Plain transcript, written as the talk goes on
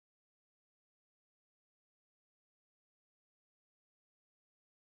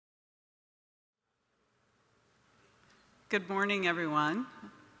Good morning, everyone.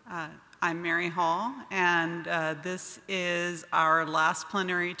 I'm Mary Hall, and this is our last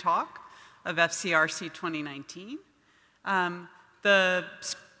plenary talk of FCRC 2019. The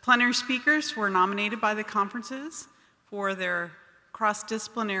plenary speakers were nominated by the conferences for their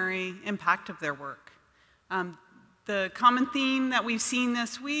cross-disciplinary impact of their work. The common theme that we've seen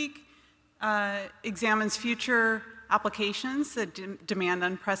this week examines future applications that demand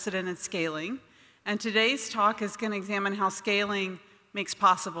unprecedented scaling. And today's talk is going to examine how scaling makes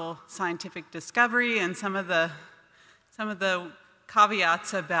possible scientific discovery and some of the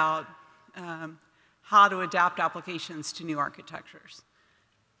caveats about how to adapt applications to new architectures.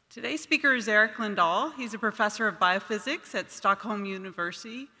 Today's speaker is Erik Lindahl. He's a professor of biophysics at Stockholm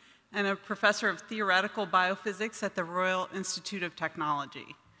University and a professor of theoretical biophysics at the Royal Institute of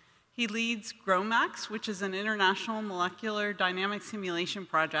Technology. He leads GROMACS, which is an international molecular dynamic simulation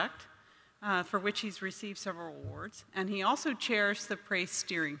project for which he's received several awards. And he also chairs the PRACE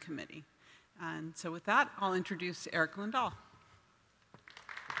Steering Committee. And so with that, I'll introduce Erik Lindahl.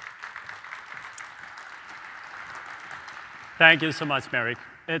 Thank you so much, Mary.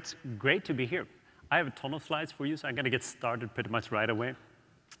 It's great to be here. I have a ton of slides for you, so I'm going to get started pretty much right away.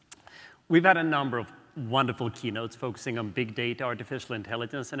 We've had a number of wonderful keynotes focusing on big data, artificial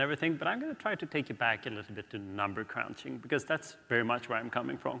intelligence, and everything, but I'm going to try to take you back a little bit to number crunching, because that's very much where I'm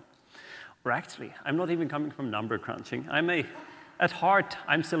coming from. Or actually, I'm not even coming from number crunching. At heart,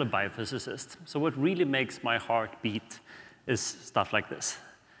 I'm still a biophysicist, so what really makes my heart beat is stuff like this.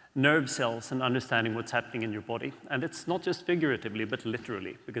 Nerve cells and understanding what's happening in your body. And it's not just figuratively, but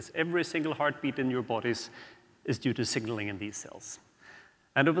literally, because every single heartbeat in your bodies is due to signaling in these cells.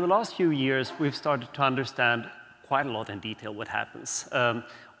 And over the last few years, we've started to understand quite a lot in detail what happens.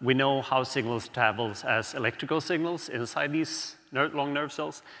 We know how signals travel as electrical signals inside these long nerve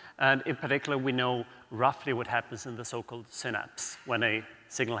cells. And in particular, we know roughly what happens in the so-called synapse when a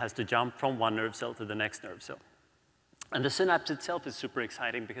signal has to jump from one nerve cell to the next nerve cell. And the synapse itself is super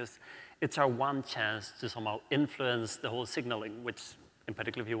exciting because it's our one chance to somehow influence the whole signaling, which in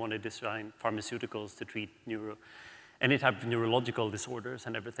particular, if you want to design pharmaceuticals to treat any type of neurological disorders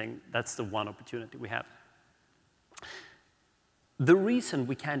and everything, that's the one opportunity we have. The reason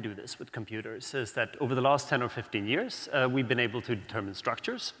we can do this with computers is that over the last 10 or 15 years, we've been able to determine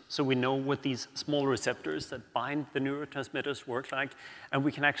structures. So we know what these small receptors that bind the neurotransmitters work like, and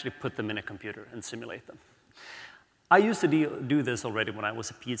we can actually put them in a computer and simulate them. I used to do this already when I was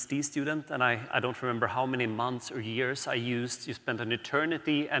a PhD student, and I don't remember how many months or years I used. You spent an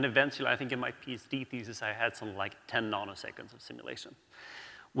eternity, and eventually, I think in my PhD thesis, I had something like 10 nanoseconds of simulation,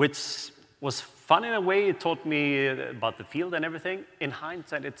 which was fun in a way. It taught me about the field and everything. In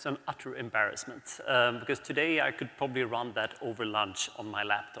hindsight, it's an utter embarrassment, because today I could probably run that over lunch on my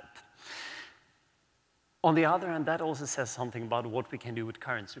laptop. On the other hand, that also says something about what we can do with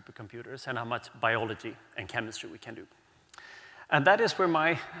current supercomputers and how much biology and chemistry we can do. And that is where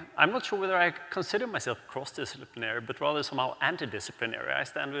I'm not sure whether I consider myself cross-disciplinary, but rather somehow anti-disciplinary. I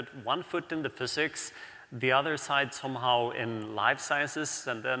stand with one foot in the physics, the other side somehow in life sciences,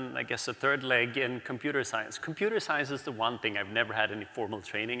 and then I guess a third leg in computer science. Computer science is the one thing I've never had any formal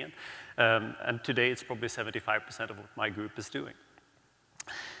training in, and today it's probably 75% of what my group is doing.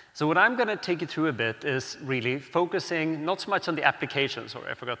 So what I'm going to take you through a bit is really focusing not so much on the applications, sorry,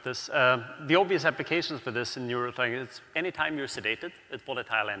 I forgot this. The obvious applications for this in neuroscience is anytime you're sedated with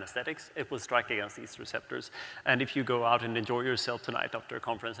volatile anesthetics, it will strike against these receptors. And if you go out and enjoy yourself tonight after a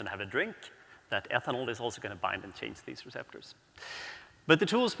conference and have a drink, that ethanol is also going to bind and change these receptors. But the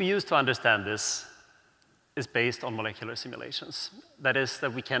tools we use to understand this is based on molecular simulations. That is,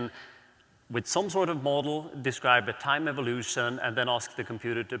 that we can, with some sort of model, describe a time evolution and then ask the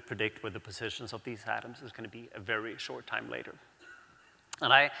computer to predict where the positions of these atoms is going to be a very short time later.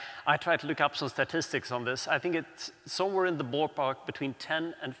 And I tried to look up some statistics on this. I think it's somewhere in the ballpark between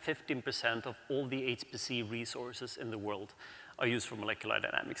 10 and 15% of all the HPC resources in the world are used for molecular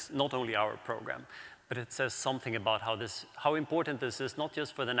dynamics, not only our program. But it says something about how important this is, not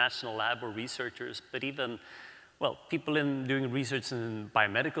just for the national lab or researchers, but even, well, people doing research in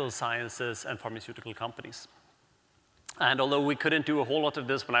biomedical sciences and pharmaceutical companies. And although we couldn't do a whole lot of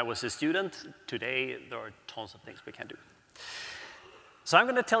this when I was a student, today there are tons of things we can do. So I'm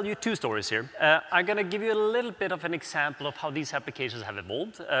going to tell you two stories here. I'm going to give you a little bit of an example of how these applications have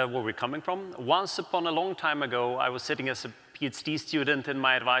evolved, where we're coming from. Once upon a long time ago, I was sitting as a PhD student in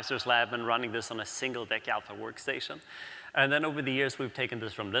my advisor's lab and running this on a single-deck alpha workstation. And then over the years, we've taken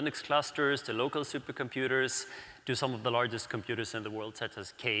this from Linux clusters to local supercomputers to some of the largest computers in the world, such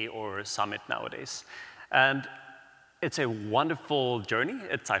as K or Summit nowadays. And It's a wonderful journey.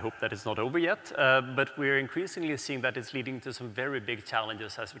 I hope that it's not over yet, but we're increasingly seeing that it's leading to some very big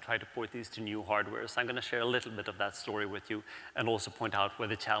challenges as we try to port these to new hardware. So I'm going to share a little bit of that story with you and also point out where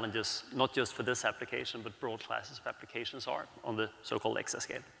the challenges, not just for this application, but broad classes of applications are on the so-called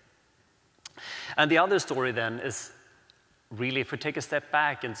Exascale. And the other story then is really if we take a step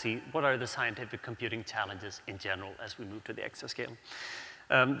back and see what are the scientific computing challenges in general as we move to the Exascale.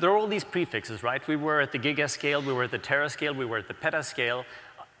 There are all these prefixes, right? We were at the gigascale, we were at the terascale, we were at the petascale.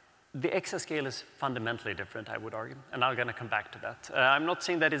 The Exascale is fundamentally different, I would argue, and I'm going to come back to that. I'm not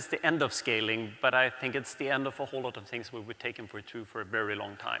saying that it's the end of scaling, but I think it's the end of a whole lot of things we would take for true for a very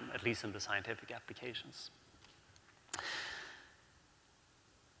long time, at least in the scientific applications.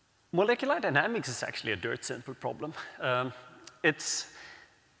 Molecular dynamics is actually a dirt simple problem.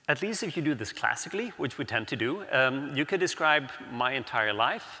 At least if you do this classically, which we tend to do, you could describe my entire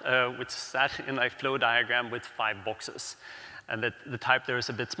life, which is that in a flow diagram with 5 boxes. And the type there is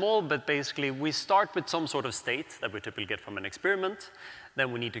a bit small, but basically we start with some sort of state that we typically get from an experiment.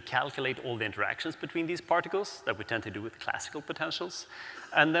 Then we need to calculate all the interactions between these particles that we tend to do with classical potentials.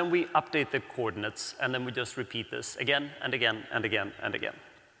 And then we update the coordinates, and then we just repeat this again and again and again and again.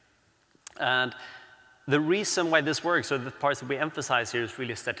 And the reason why this works, or the parts that we emphasize here, is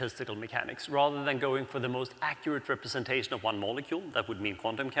really statistical mechanics. Rather than going for the most accurate representation of one molecule, that would mean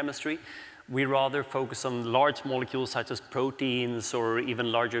quantum chemistry, we rather focus on large molecules such as proteins or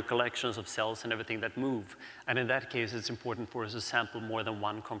even larger collections of cells and everything that move. And in that case, it's important for us to sample more than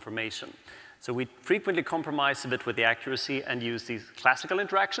one conformation. So we frequently compromise a bit with the accuracy and use these classical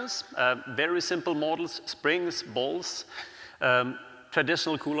interactions, very simple models, springs, balls,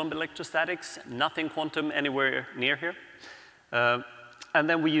 traditional Coulomb electrostatics, nothing quantum anywhere near here. And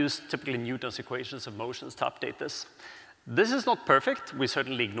then we use typically Newton's equations of motions to update this. This is not perfect. We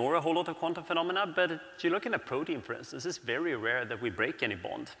certainly ignore a whole lot of quantum phenomena, but if you look at a protein, for instance, it's very rare that we break any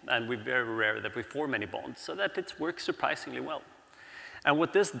bond, and we're very rare that we form any bonds, so that it works surprisingly well. And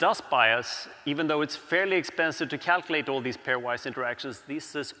what this does by us, even though it's fairly expensive to calculate all these pairwise interactions,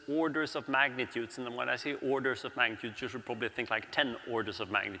 this is orders of magnitudes. And when I say orders of magnitude, you should probably think like 10 orders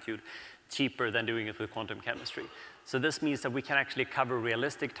of magnitude cheaper than doing it with quantum chemistry. So this means that we can actually cover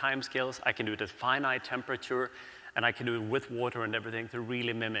realistic timescales. I can do it at finite temperature, and I can do it with water and everything to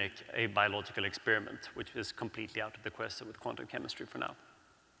really mimic a biological experiment, which is completely out of the question with quantum chemistry for now.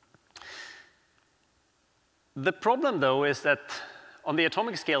 The problem, though, is that on the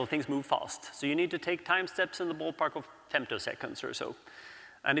atomic scale, things move fast. So you need to take time steps in the ballpark of femtoseconds or so.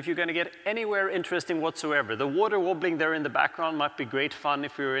 And if you're going to get anywhere interesting whatsoever, the water wobbling there in the background might be great fun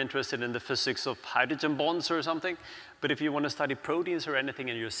if you're interested in the physics of hydrogen bonds or something. But if you want to study proteins or anything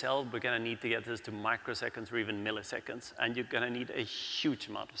in your cell, we're going to need to get this to microseconds or even milliseconds. And you're going to need a huge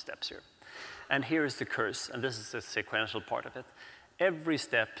amount of steps here. And here is the curse, and this is the sequential part of it. Every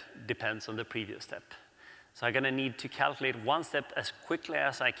step depends on the previous step. So I'm going to need to calculate one step as quickly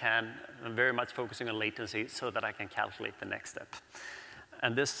as I can, and very much focusing on latency so that I can calculate the next step.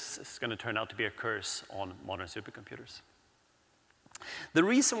 And this is going to turn out to be a curse on modern supercomputers. The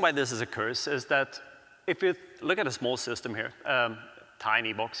reason why this is a curse is that if you look at a small system here,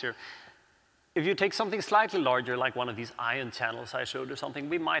 tiny box here, if you take something slightly larger, like one of these ion channels I showed or something,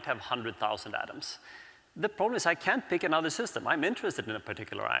 we might have 100,000 atoms. The problem is I can't pick another system. I'm interested in a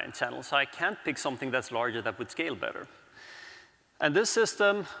particular ion channel, so I can't pick something that's larger that would scale better. And this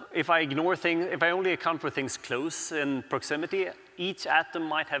system, if I only account for things close in proximity, each atom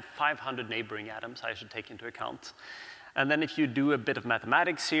might have 500 neighboring atoms I should take into account. And then if you do a bit of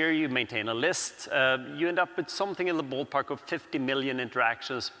mathematics here, you maintain a list, you end up with something in the ballpark of 50 million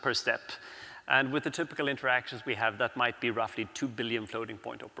interactions per step. And with the typical interactions we have, that might be roughly 2 billion floating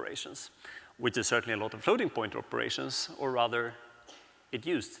point operations, which is certainly a lot of floating point operations, or rather, it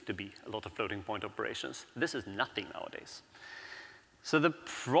used to be a lot of floating point operations. This is nothing nowadays. So the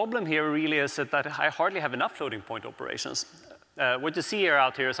problem here really is that I hardly have enough floating point operations. What you see here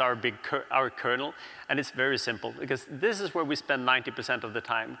out here is our kernel, and it's very simple, because this is where we spend 90% of the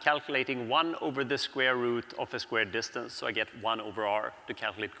time calculating 1 over the square root of a squared distance, so I get 1 over r to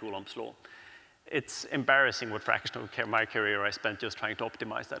calculate Coulomb's law. It's embarrassing what fraction of my career I spent just trying to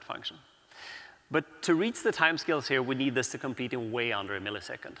optimize that function. But to reach the timescales here, we need this to complete in way under a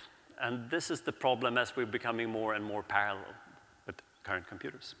millisecond. And this is the problem as we're becoming more and more parallel with current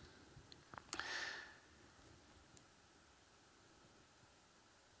computers.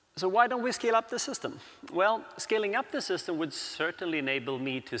 So why don't we scale up the system? Well, scaling up the system would certainly enable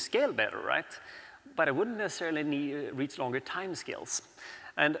me to scale better, right? But I wouldn't necessarily reach longer timescales.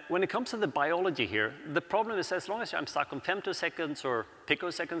 And when it comes to the biology here, the problem is as long as I'm stuck on femtoseconds or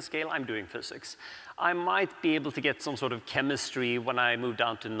picosecond scale, I'm doing physics. I might be able to get some sort of chemistry when I move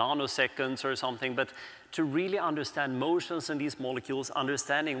down to nanoseconds or something, but to really understand motions in these molecules,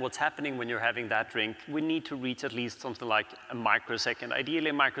 understanding what's happening when you're having that drink, we need to reach at least something like a microsecond,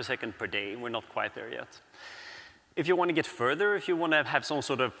 ideally a microsecond per day. We're not quite there yet. If you want to get further, if you want to have some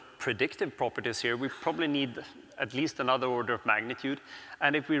sort of predictive properties here, we probably need at least another order of magnitude.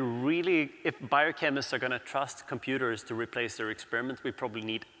 And if biochemists are going to trust computers to replace their experiments, we probably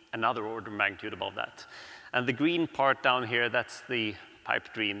need another order of magnitude above that. And the green part down here, that's the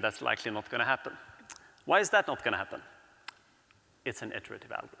pipe dream. That's likely not going to happen. Why is that not going to happen? It's an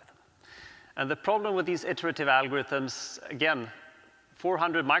iterative algorithm. And the problem with these iterative algorithms, again,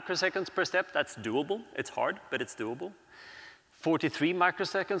 400 microseconds per step, that's doable. It's hard, but it's doable. 43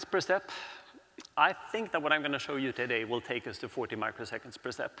 microseconds per step. I think that what I'm going to show you today will take us to 40 microseconds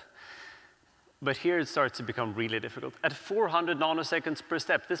per step. But here it starts to become really difficult. At 400 nanoseconds per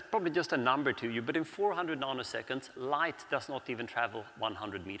step, this is probably just a number to you, but in 400 nanoseconds, light does not even travel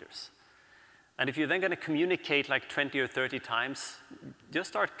 100 meters. And if you're then going to communicate like 20 or 30 times, just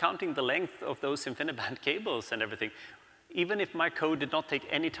start counting the length of those InfiniBand cables and everything. Even if my code did not take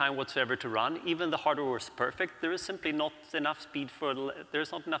any time whatsoever to run, even the hardware was perfect, there is simply not enough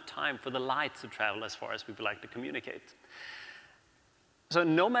there's not enough time for the light to travel as far as we would like to communicate. So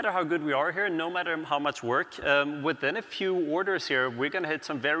no matter how good we are here, no matter how much work, within a few orders here, we're going to hit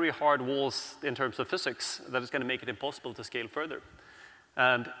some very hard walls in terms of physics that is going to make it impossible to scale further.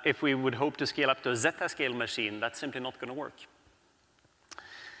 And if we would hope to scale up to a Zetascale machine, that's simply not going to work.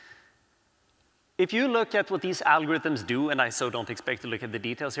 If you look at what these algorithms do, and I so don't expect to look at the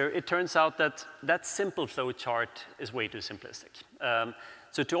details here, it turns out that that simple flow chart is way too simplistic.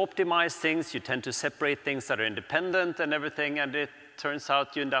 So to optimize things, you tend to separate things that are independent and everything, and it turns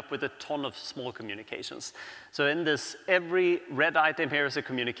out you end up with a ton of small communications. So in this, every red item here is a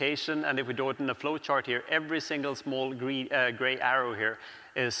communication, and if we do it in a flow chart here, every single small gray arrow here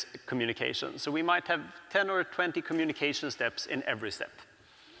is communication. So we might have 10 or 20 communication steps in every step.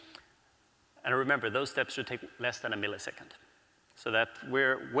 And remember, those steps should take less than a millisecond. So that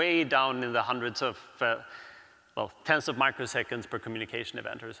we're way down in the hundreds of, tens of microseconds per communication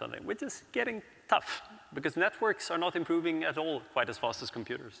event or something, which is getting tough because networks are not improving at all quite as fast as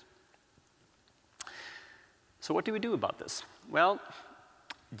computers. So what do we do about this? Well,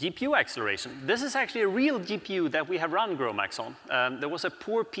 GPU acceleration. This is actually a real GPU that we have run GROMACS on. There was a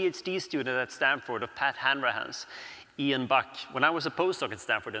poor PhD student at Stanford of Pat Hanrahan's, Ian Buck. When I was a postdoc at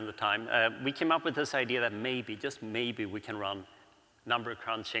Stanford at the time, we came up with this idea that maybe, just maybe, we can run number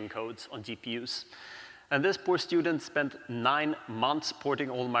crunching codes on GPUs. And this poor student spent 9 months porting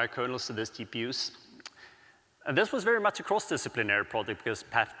all my kernels to these GPUs. And this was very much a cross-disciplinary project because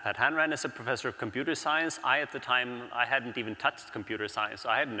Pat Hanrahan is a professor of computer science. At the time, I hadn't even touched computer science, so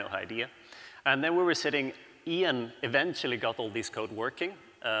I had no idea. And then we were sitting, Ian eventually got all this code working.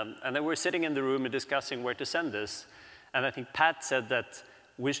 And then we were sitting in the room and discussing where to send this. And I think Pat said that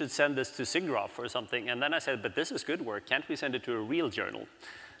we should send this to SIGGRAPH or something. And then I said, but this is good work. Can't we send it to a real journal?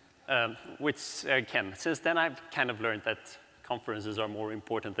 Which, again, since then I've kind of learned that conferences are more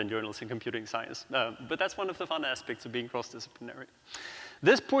important than journals in computing science. But that's one of the fun aspects of being cross-disciplinary.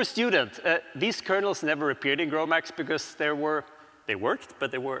 This poor student, these kernels never appeared in GROMACS because they worked,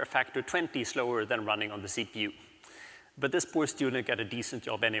 but they were a factor 20 slower than running on the CPU. But this poor student got a decent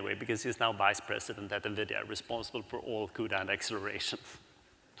job anyway because he's now vice president at NVIDIA, responsible for all CUDA and acceleration.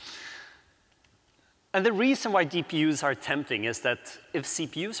 And the reason why GPUs are tempting is that if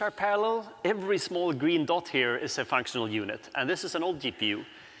CPUs are parallel, every small green dot here is a functional unit. And this is an old GPU.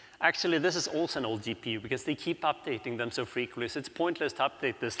 Actually, this is also an old GPU because they keep updating them so frequently. So it's pointless to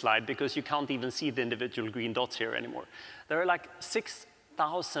update this slide because you can't even see the individual green dots here anymore. There are like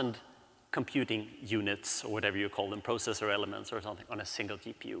 6,000 computing units, or whatever you call them, processor elements or something, on a single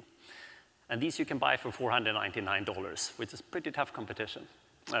GPU. And these you can buy for $499, which is pretty tough competition.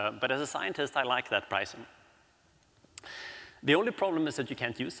 But as a scientist, I like that pricing. The only problem is that you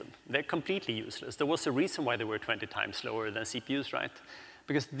can't use them. They're completely useless. There was a reason why they were 20 times slower than CPUs, right?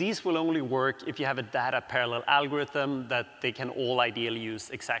 Because these will only work if you have a data parallel algorithm that they can all ideally use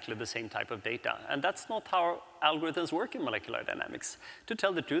exactly the same type of data. And that's not how algorithms work in molecular dynamics. To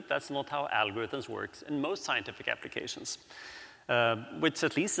tell the truth, that's not how algorithms work in most scientific applications. Which,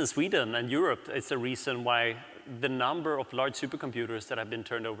 at least in Sweden and Europe, is the reason why the number of large supercomputers that have been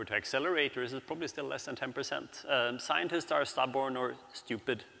turned over to accelerators is probably still less than 10%. Scientists are stubborn or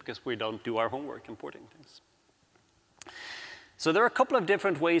stupid because we don't do our homework importing things. So there are a couple of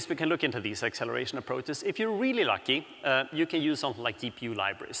different ways we can look into these acceleration approaches. If you're really lucky, you can use something like GPU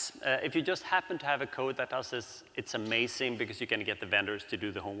libraries. If you just happen to have a code that does this, it's amazing because you can get the vendors to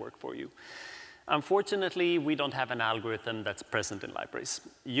do the homework for you. Unfortunately, we don't have an algorithm that's present in libraries.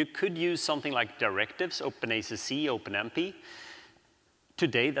 You could use something like directives, OpenACC, OpenMP.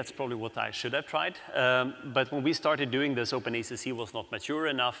 Today, that's probably what I should have tried. But when we started doing this, OpenACC was not mature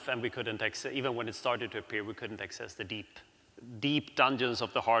enough, and we couldn't access, even when it started to appear, we couldn't access the deep dungeons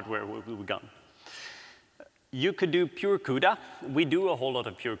of the hardware where we were gone. You could do pure CUDA. We do a whole lot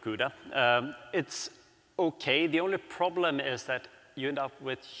of pure CUDA. It's okay. The only problem is that you end up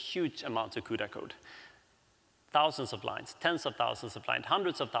with huge amounts of CUDA code. Thousands of lines, tens of thousands of lines,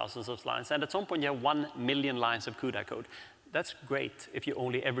 hundreds of thousands of lines, and at some point you have 1 million lines of CUDA code. That's great if you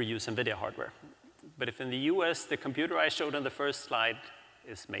only ever use NVIDIA hardware. But if in the US, the computer I showed on the first slide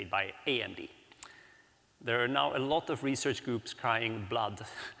is made by AMD. There are now a lot of research groups crying blood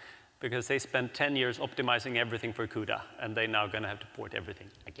because they spent 10 years optimizing everything for CUDA, and they're now going to have to port everything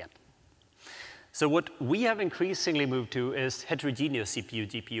again. So what we have increasingly moved to is heterogeneous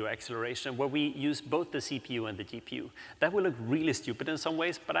CPU-GPU acceleration, where we use both the CPU and the GPU. That will look really stupid in some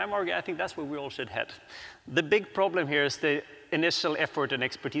ways, but I think that's where we all should head. The big problem here is the initial effort and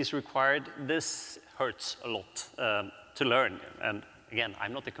expertise required. This hurts a lot to learn. And again,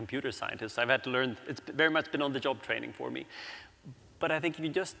 I'm not a computer scientist. I've had to learn. It's very much been on-the-job training for me. But I think if you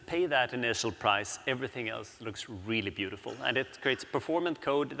just pay that initial price, everything else looks really beautiful. And it creates performant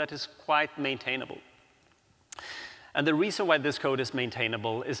code that is quite maintainable. And the reason why this code is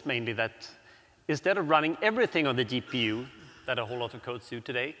maintainable is mainly that instead of running everything on the GPU that a whole lot of codes do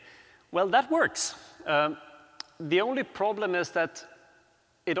today, well, that works. The only problem is that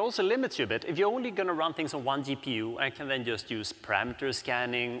it also limits you a bit. If you're only going to run things on one GPU and can then just use parameter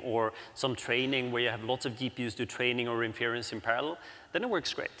scanning or some training where you have lots of GPUs do training or inference in parallel, then it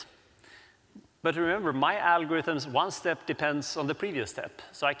works great. But remember, my algorithms, one step depends on the previous step.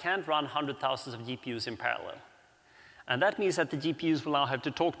 So I can't run 100,000 of GPUs in parallel. And that means that the GPUs will now have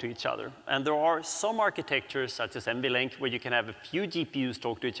to talk to each other. And there are some architectures, such as NVLink, where you can have a few GPUs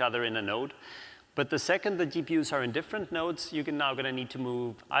talk to each other in a node. But the second the GPUs are in different nodes, you're now going to need to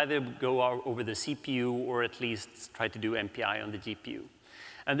move, either go over the CPU or at least try to do MPI on the GPU.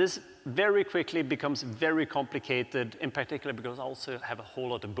 And this very quickly becomes very complicated, in particular because I also have a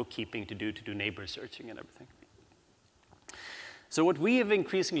whole lot of bookkeeping to do neighbor searching and everything. So what we have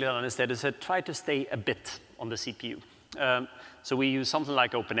increasingly done instead is try to stay a bit on the CPU. So we use something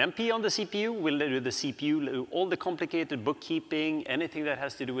like OpenMP on the CPU. We'll do the CPU, do all the complicated bookkeeping, anything that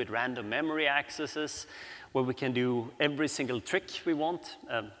has to do with random memory accesses, where we can do every single trick we want.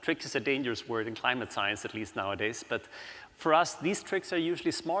 Trick is a dangerous word in climate science, at least nowadays. But for us, these tricks are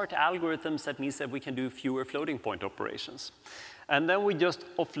usually smart algorithms. That means that we can do fewer floating point operations. And then we just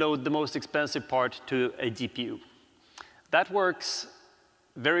offload the most expensive part to a GPU. That works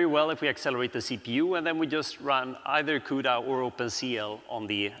very well if we accelerate the CPU, and then we just run either CUDA or OpenCL on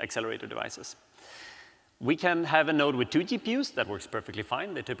the accelerator devices. We can have a node with 2 GPUs. That works perfectly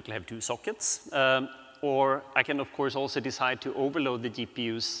fine. They typically have 2 sockets. Or I can, of course, also decide to overload the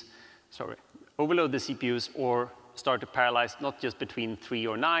GPUs, overload the CPUs, or start to parallelize not just between 3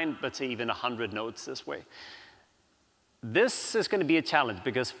 or 9, but say even 100 nodes this way. This is going to be a challenge,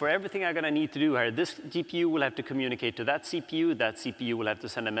 because for everything I'm going to need to do here, this GPU will have to communicate to that CPU will have to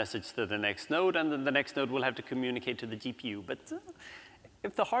send a message to the next node, and then the next node will have to communicate to the GPU. But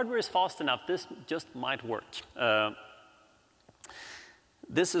if the hardware is fast enough, this just might work.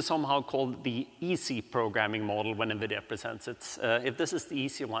 This is somehow called the easy programming model when NVIDIA presents it. If this is the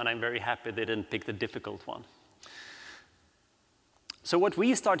easy one, I'm very happy they didn't pick the difficult one. So what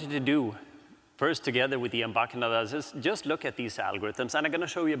we started to do first, together with Ian Buck and others, is just look at these algorithms. And I'm going to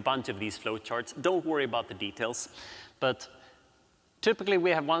show you a bunch of these flowcharts. Don't worry about the details. But typically, we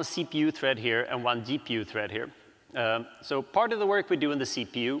have one CPU thread here and one GPU thread here. So part of the work we do in the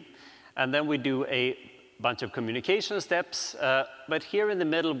CPU, and then we do a bunch of communication steps. But here in the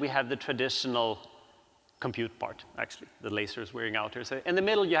middle, we have the traditional compute part, actually. The laser is wearing out here. So in the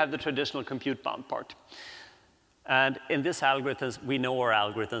middle, you have the traditional compute-bound part. And in this algorithms, we know our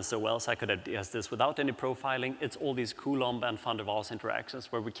algorithms so well, so I could have guessed this without any profiling. It's all these Coulomb and van der Waals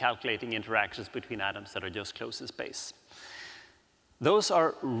interactions where we're calculating interactions between atoms that are just close in space. Those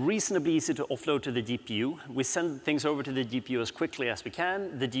are reasonably easy to offload to the GPU. We send things over to the GPU as quickly as we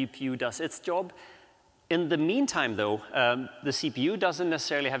can. The GPU does its job. In the meantime, though, the CPU doesn't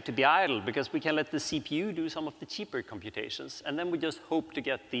necessarily have to be idle, because we can let the CPU do some of the cheaper computations. And then we just hope to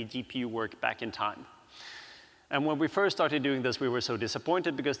get the GPU work back in time. And when we first started doing this, we were so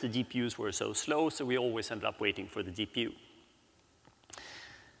disappointed because the GPUs were so slow, so we always ended up waiting for the GPU.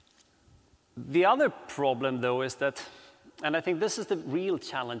 The other problem, though, is that, and I think this is the real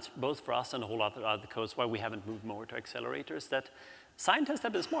challenge both for us and a whole lot of other codes, why we haven't moved more to accelerators, that scientists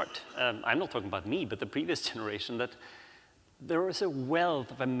have been smart. I'm not talking about me, but the previous generation, that there is a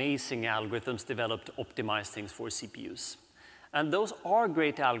wealth of amazing algorithms developed to optimize things for CPUs. And those are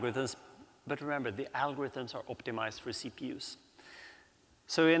great algorithms, but remember, the algorithms are optimized for CPUs.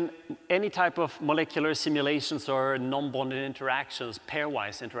 So in any type of molecular simulations or non-bonded interactions,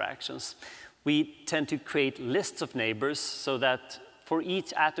 pairwise interactions, we tend to create lists of neighbors so that for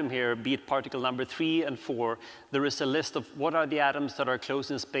each atom here, be it particle number 3 and 4, there is a list of what are the atoms that are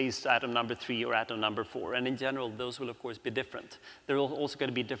close in space to atom number 3 or atom number 4. And in general, those will, of course, be different. There are also going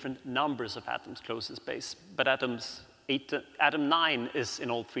to be different numbers of atoms close in space. But atom 9 is in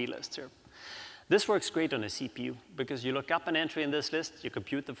all 3 lists here. This works great on a CPU, because you look up an entry in this list, you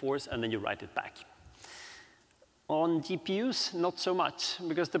compute the force, and then you write it back. On GPUs, not so much,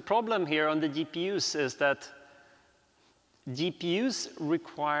 because the problem here on the GPUs is that GPUs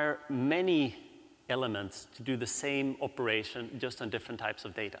require many elements to do the same operation just on different types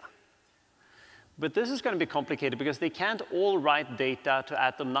of data. But this is going to be complicated because they can't all write data to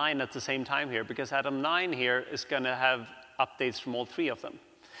atom 9 at the same time here, because atom 9 here is going to have updates from all 3 of them.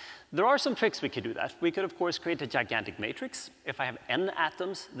 There are some tricks we could do that. We could, of course, create a gigantic matrix. If I have n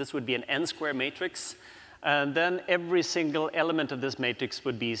atoms, this would be an n-square matrix. And then every single element of this matrix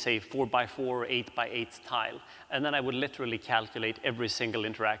would be, say, 4 by 4 or 8 by 8 tile. And then I would literally calculate every single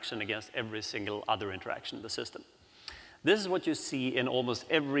interaction against every single other interaction in the system. This is what you see in almost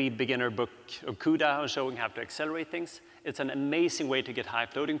every beginner book of CUDA on showing how to accelerate things. It's an amazing way to get high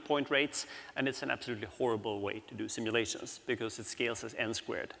floating point rates, and it's an absolutely horrible way to do simulations because it scales as n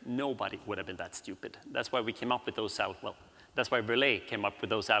squared. Nobody would have been that stupid. That's why we came up with those, well, that's why Relay came up with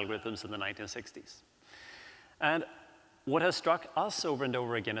those algorithms in the 1960s. And what has struck us over and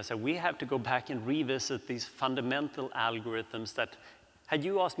over again is that we have to go back and revisit these fundamental algorithms that, had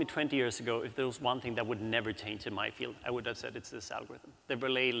you asked me 20 years ago if there was one thing that would never change in my field, I would have said it's this algorithm. The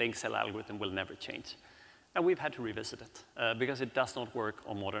Relay link cell algorithm will never change. And we've had to revisit it because it does not work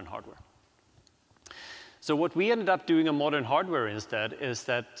on modern hardware. So what we ended up doing on modern hardware instead is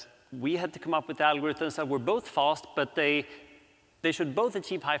that we had to come up with algorithms that were both fast, but they should both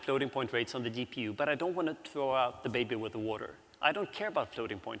achieve high floating point rates on the GPU, but I don't want to throw out the baby with the water. I don't care about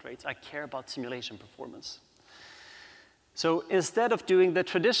floating point rates. I care about simulation performance. So instead of doing the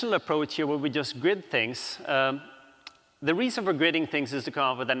traditional approach here where we just grid things, the reason for gridding things is to come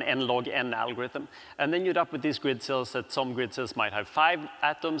up with an n log n algorithm. And then you'd up with these grid cells that some grid cells might have 5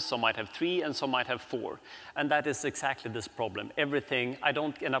 atoms, some might have 3, and some might have 4. And that is exactly this problem. Everything, I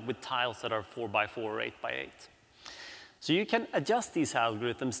don't end up with tiles that are 4 by 4 or 8 by 8. So you can adjust these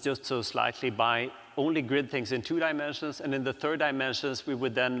algorithms just so slightly by only grid things in 2 dimensions, and in the 3rd dimensions, we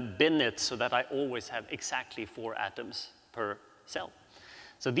would then bin it so that I always have exactly 4 atoms per cell.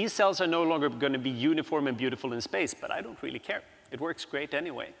 So these cells are no longer going to be uniform and beautiful in space, but I don't really care. It works great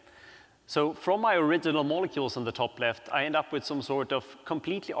anyway. So from my original molecules on the top left, I end up with some sort of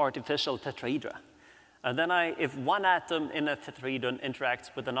completely artificial tetrahedra. And then if one atom in a tetrahedron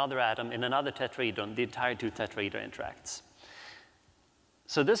interacts with another atom in another tetrahedron, the entire 2 tetrahedra interacts.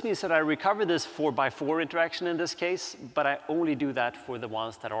 So this means that I recover this 4 by 4 interaction in this case, but I only do that for the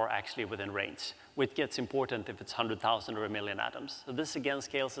ones that are actually within range, which gets important if it's 100,000 or 1,000,000 atoms. So this again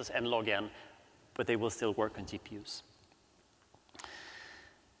scales as n log n, but they will still work on GPUs.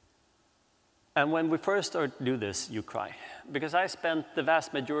 And when we first do this, you cry. Because I spent the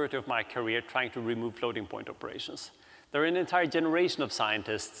vast majority of my career trying to remove floating point operations. There are an entire generation of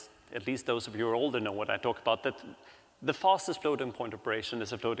scientists, at least those of you who are older know what I talk about, that the fastest floating point operation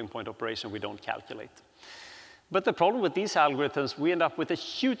is a floating point operation we don't calculate. But the problem with these algorithms, we end up with a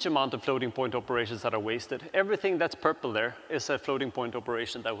huge amount of floating point operations that are wasted. Everything that's purple there is a floating point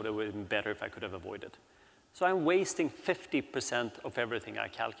operation that would have been better if I could have avoided. So I'm wasting 50% of everything I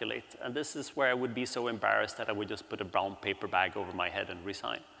calculate. And this is where I would be so embarrassed that I would just put a brown paper bag over my head and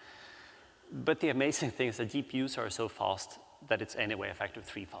resign. But the amazing thing is that GPUs are so fast that it's anyway a factor of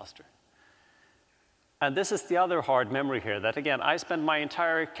 3 faster. And this is the other hard memory here, that again, I spent my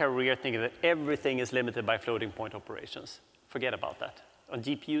entire career thinking that everything is limited by floating point operations. Forget about that. On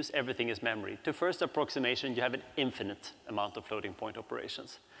GPUs, everything is memory. To first approximation, you have an infinite amount of floating point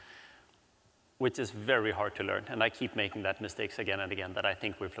operations, which is very hard to learn. And I keep making that mistakes again and again, that I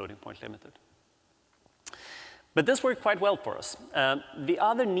think we're floating point limited. But this worked quite well for us. The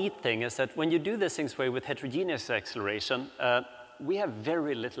other neat thing is that when you do this things way with heterogeneous acceleration, we have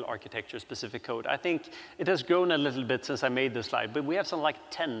very little architecture-specific code. I think it has grown a little bit since I made this slide, but we have something like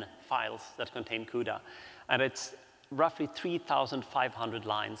 10 files that contain CUDA. And it's roughly 3,500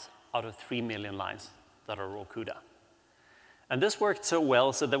 lines out of 3 million lines that are raw CUDA. And this worked so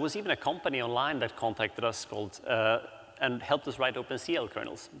well, so there was even a company online that contacted us called, and helped us write OpenCL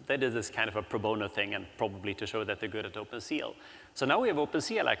kernels. They did this kind of a pro bono thing, and probably to show that they're good at OpenCL. So now we have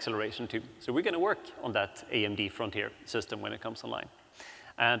OpenCL acceleration too. So we're going to work on that AMD Frontier system when it comes online,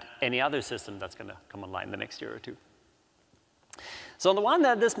 and any other system that's going to come online the next year or two. So on the one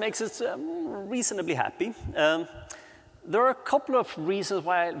hand, this makes us reasonably happy. There are a couple of reasons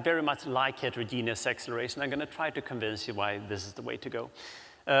why I very much like heterogeneous acceleration. I'm going to try to convince you why this is the way to go.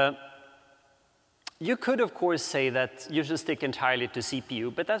 You could, of course, say that you should stick entirely to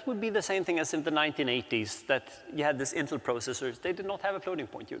CPU, but that would be the same thing as in the 1980s, that you had these Intel processors. They did not have a floating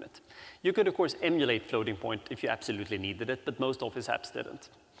point unit. You could, of course, emulate floating point if you absolutely needed it, but most Office apps didn't.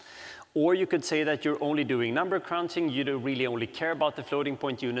 Or you could say that you're only doing number crunching. You don't really only care about the floating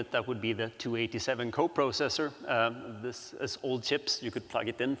point unit. That would be the 287 coprocessor. This is old chips. You could plug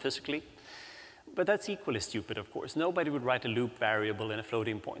it in physically. But that's equally stupid, of course. Nobody would write a loop variable in a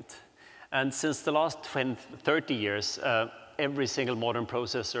floating point. And since the last 30 years, every single modern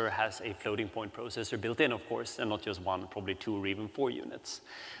processor has a floating point processor built in, of course, and not just one, probably 2 or even 4 units.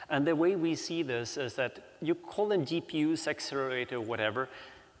 And the way we see this is that you call them GPUs, accelerator, whatever.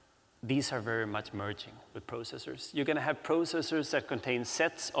 These are very much merging with processors. You're going to have processors that contain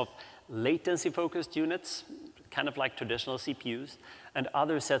sets of latency-focused units, kind of like traditional CPUs, and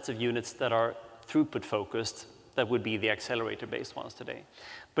other sets of units that are throughput-focused, that would be the accelerator-based ones today.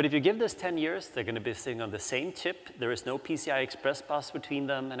 But if you give this 10 years, they're going to be sitting on the same chip. There is no PCI Express bus between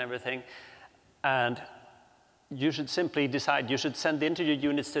them and everything. And you should simply decide, you should send the integer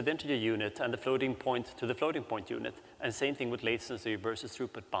units to the integer unit and the floating point to the floating point unit. And same thing with latency versus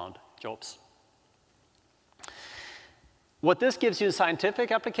throughput-bound jobs. What this gives you in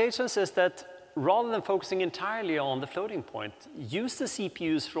scientific applications is that rather than focusing entirely on the floating point, use the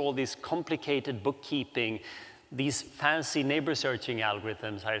CPUs for all these complicated bookkeeping, these fancy neighbor searching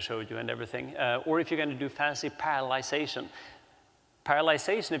algorithms I showed you and everything, or if you're going to do fancy parallelization.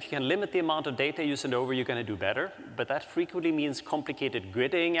 Parallelization, if you can limit the amount of data you send over, you're going to do better, but that frequently means complicated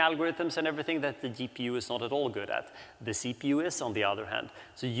gridding algorithms and everything that the GPU is not at all good at. The CPU is, on the other hand.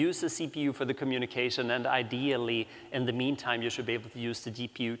 So use the CPU for the communication, and ideally, in the meantime, you should be able to use the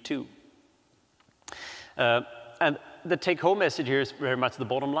GPU too. And the take-home message here is very much the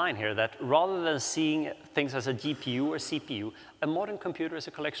bottom line here, that rather than seeing things as a GPU or CPU, a modern computer is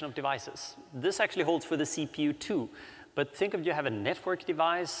a collection of devices. This actually holds for the CPU too. But think of you have a network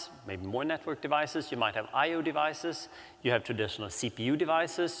device, maybe more network devices. You might have I/O devices. You have traditional CPU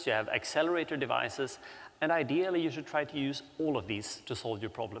devices. You have accelerator devices. And ideally, you should try to use all of these to solve your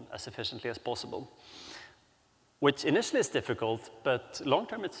problem as efficiently as possible, which initially is difficult, but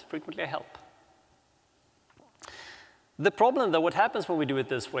long-term, it's frequently a help. The problem, though, what happens when we do it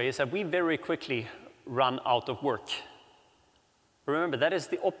this way is that we very quickly run out of work. Remember, that is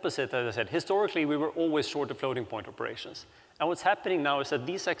the opposite, as I said. Historically, we were always short of floating point operations. And what's happening now is that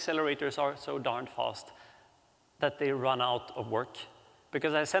these accelerators are so darn fast that they run out of work.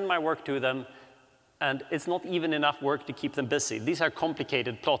 Because I send my work to them, and it's not even enough work to keep them busy. These are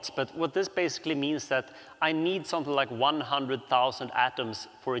complicated plots, but what this basically means that I need something like 100,000 atoms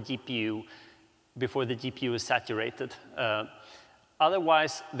for a GPU before the GPU is saturated.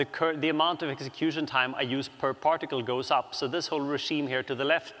 Otherwise, the amount of execution time I use per particle goes up. So this whole regime here to the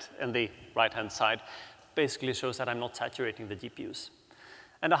left and the right-hand side basically shows that I'm not saturating the GPUs.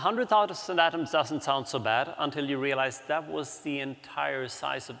 And 100,000 atoms doesn't sound so bad until you realize that was the entire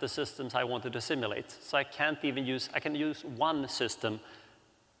size of the systems I wanted to simulate. So I can't even use, I can use one system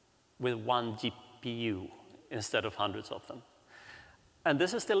with one GPU instead of hundreds of them. And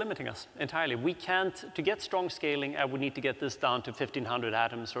this is still limiting us entirely. We can't, to get strong scaling, I would need to get this down to 1,500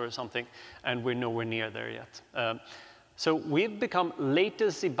 atoms or something, and we're nowhere near there yet. So we've become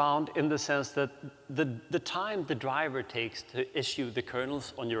latency bound in the sense that the time the driver takes to issue the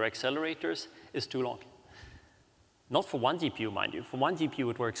kernels on your accelerators is too long. Not for one GPU, mind you. For one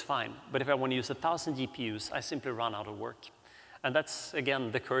GPU, it works fine. But if I want to use 1,000 GPUs, I simply run out of work. And that's,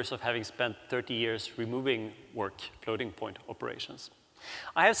 again, the curse of having spent 30 years removing work, floating point operations.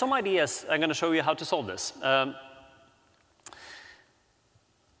 I have some ideas. I'm going to show you how to solve this.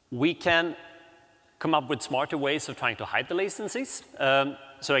 We can come up with smarter ways of trying to hide the latencies.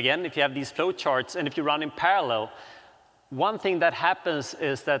 So again, if you have these flow charts and if you run in parallel, one thing that happens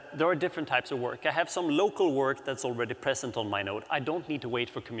is that there are different types of work. I have some local work that's already present on my node. I don't need to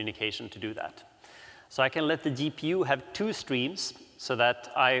wait for communication to do that. So I can let the GPU have 2 streams so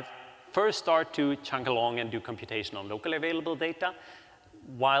that I first start to chunk along and do computation on locally available data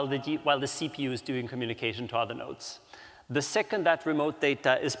while the CPU is doing communication to other nodes. The second that remote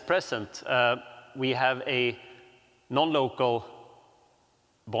data is present, we have a non-local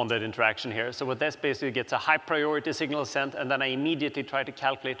bonded interaction here. So what this basically gets a high priority signal sent, and then I immediately try to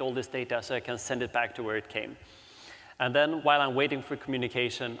calculate all this data so I can send it back to where it came. And then while I'm waiting for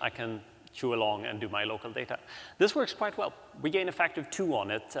communication, I can chew along and do my local data. This works quite well. We gain a factor of 2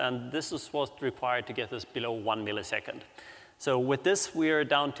 on it, and this is what's required to get us below 1 millisecond. So with this, we're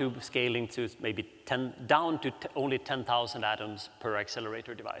down to scaling to maybe only 10,000 atoms per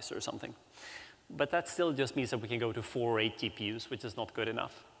accelerator device or something. But that still just means that we can go to 4 or 8 GPUs, which is not good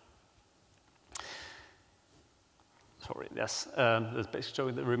enough. Sorry, yes, that's basically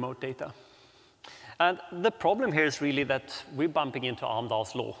showing the remote data. And the problem here is really that we're bumping into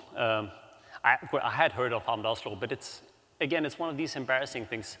Amdahl's law. I had heard of Amdahl's law, but it's one of these embarrassing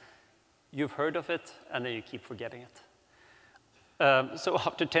things. You've heard of it, and then you keep forgetting it. So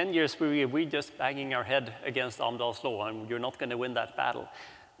after 10 years, we're just banging our head against Amdahl's law, and you're not going to win that battle.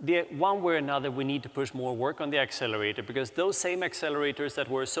 One way or another, we need to push more work on the accelerator, because those same accelerators that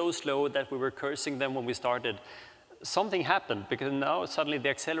were so slow that we were cursing them when we started, something happened, because now suddenly the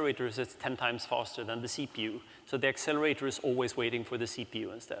accelerator is 10 times faster than the CPU. So the accelerator is always waiting for the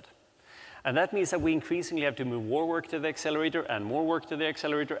CPU instead. And that means that we increasingly have to move more work to the accelerator, and more work to the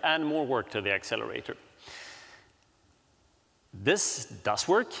accelerator, and more work to the accelerator. This does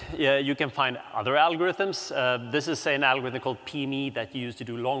work. You can find other algorithms. This is an algorithm called PME that you use to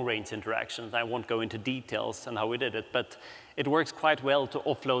do long-range interactions. I won't go into details on how we did it, but it works quite well to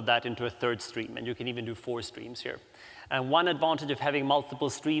offload that into a third stream, and you can even do 4 streams here. And one advantage of having multiple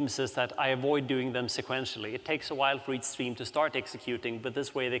streams is that I avoid doing them sequentially. It takes a while for each stream to start executing, but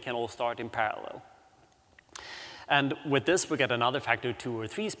this way they can all start in parallel. And with this, we get another factor 2 or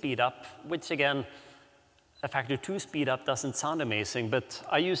 3 speed up, which again, a factor 2 speed up doesn't sound amazing, but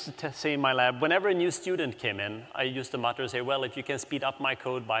I used to say in my lab, whenever a new student came in, I used to mutter and say, well, if you can speed up my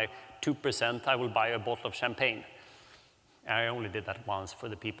code by 2%, I will buy a bottle of champagne. I only did that once for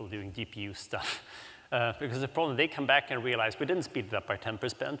the people doing GPU stuff. Because the problem, they come back and realize we didn't speed it up by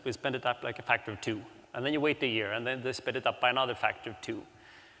 10%, we sped it up like a factor of 2. And then you wait a year, and then they sped it up by another factor of 2.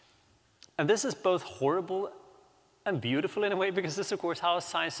 And this is both horrible and beautiful in a way, because this is, of course, how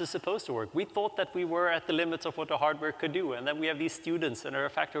science is supposed to work. We thought that we were at the limits of what the hardware could do, and then we have these students that are a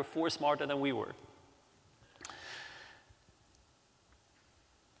factor of 4 smarter than we were.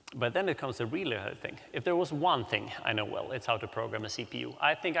 But then it comes the really hard thing. If there was one thing I know well, it's how to program a CPU.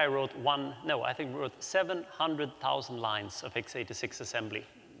 I think I wrote 700,000 lines of x86 assembly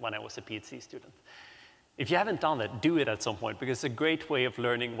when I was a PhD student. If you haven't done that, do it at some point, because it's a great way of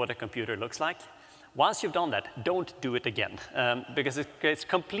learning what a computer looks like. Once you've done that, don't do it again, because it creates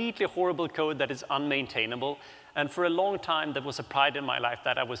completely horrible code that is unmaintainable. And for a long time, there was a pride in my life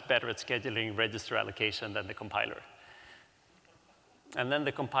that I was better at scheduling register allocation than the compiler. And then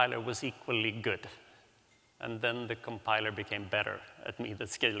the compiler was equally good. And then the compiler became better at me at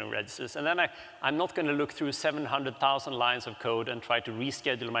scheduling registers. And then I'm not going to look through 700,000 lines of code and try to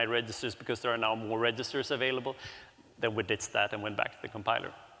reschedule my registers because there are now more registers available. Then we ditched that and went back to the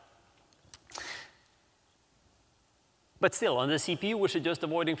compiler. But still, on the CPU, we should just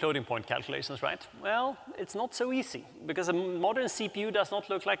avoiding floating point calculations, right? Well, it's not so easy, because a modern CPU does not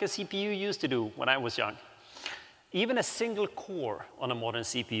look like a CPU used to do when I was young. Even a single core on a modern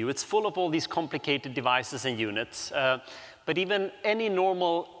CPU, it's full of all these complicated devices and units. But even any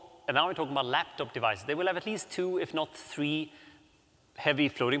normal, and now we're talking about laptop devices, they will have at least 2, if not 3, heavy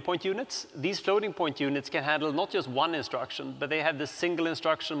floating point units. These floating point units can handle not just one instruction, but they have this single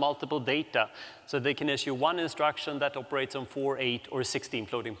instruction, multiple data. So they can issue one instruction that operates on 4, 8, or 16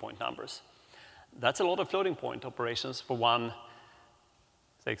 floating point numbers. That's a lot of floating point operations for one,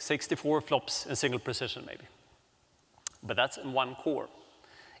 like 64 flops in single precision, maybe. But that's in one core.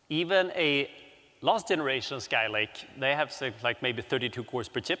 Even a last generation Skylake, they have like maybe 32 cores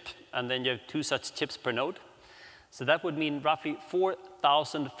per chip, and then you have 2 such chips per node. So that would mean roughly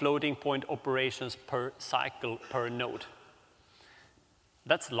 4,000 floating point operations per cycle per node.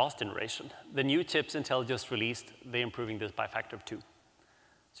 That's last generation. The new chips Intel just released, they're improving this by a factor of 2.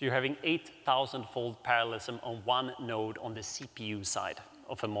 So you're having 8,000-fold parallelism on one node on the CPU side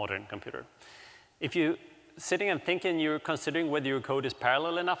of a modern computer. If you're sitting and thinking you're considering whether your code is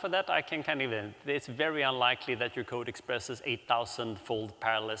parallel enough for that, I can kind of, it's very unlikely that your code expresses 8,000-fold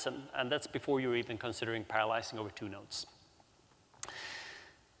parallelism, and that's before you're even considering parallelizing over 2 nodes.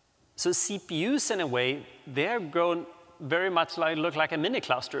 So CPUs, in a way, they have grown very much look like a mini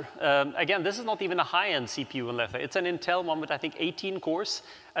cluster. Again, this is not even a high-end CPU in left. It's an Intel one with, I think, 18 cores,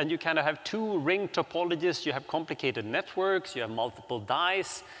 and you kind of have 2 ring topologies. You have complicated networks, you have multiple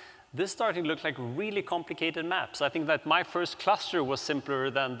dies. this started to look like really complicated maps. I think that my first cluster was simpler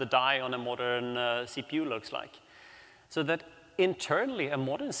than the die on a modern CPU looks like. So that internally, a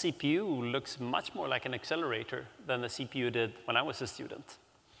modern CPU looks much more like an accelerator than the CPU did when I was a student.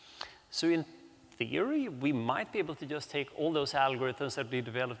 So in theory, we might be able to just take all those algorithms that we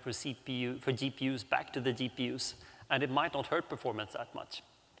developed for GPUs back to the GPUs, and it might not hurt performance that much,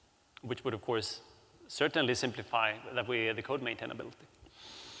 which would, of course, certainly simplify the code maintainability.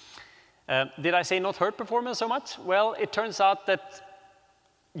 Did I say not hurt performance so much? Well, it turns out that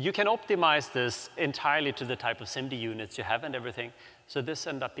you can optimize this entirely to the type of SIMD units you have and everything. So this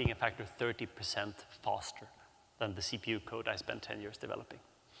ended up being a factor of 30% faster than the CPU code I spent 10 years developing.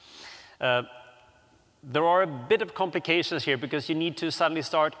 There are a bit of complications here because you need to suddenly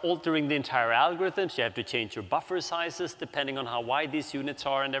start altering the entire algorithms. You have to change your buffer sizes depending on how wide these units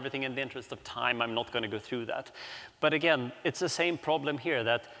are and everything. In the interest of time, I'm not going to go through that. But again, it's the same problem here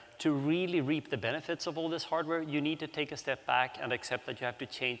that to really reap the benefits of all this hardware, you need to take a step back and accept that you have to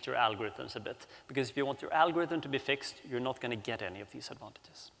change your algorithms a bit. Because if you want your algorithm to be fixed, you're not going to get any of these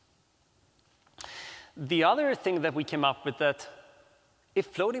advantages. The other thing that we came up with that if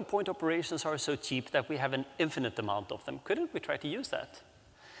floating point operations are so cheap that we have an infinite amount of them, couldn't we try to use that?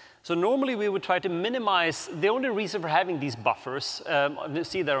 So normally we would try to minimize, the only reason for having these buffers, you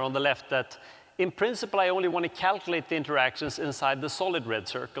see there on the left that in principle I only want to calculate the interactions inside the solid red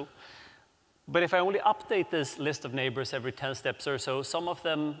circle. But if I only update this list of neighbors every 10 steps or so, some of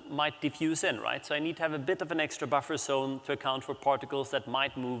them might diffuse in, right? So I need to have a bit of an extra buffer zone to account for particles that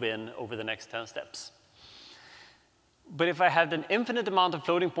might move in over the next 10 steps. But if I had an infinite amount of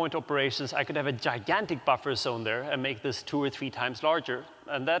floating point operations, I could have a gigantic buffer zone there and make this 2 or 3 times larger.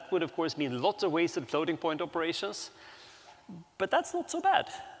 And that would, of course, mean lots of wasted floating point operations. But that's not so bad.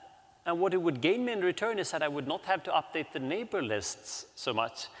 And what it would gain me in return is that I would not have to update the neighbor lists so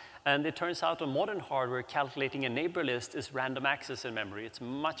much. And it turns out on modern hardware, calculating a neighbor list is random access in memory. It's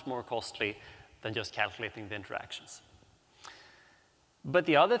much more costly than just calculating the interactions. But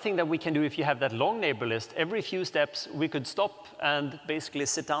the other thing that we can do if you have that long neighbor list, every few steps we could stop and basically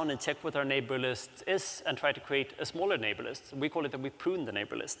sit down and check what our neighbor list is and try to create a smaller neighbor list. We call it that we prune the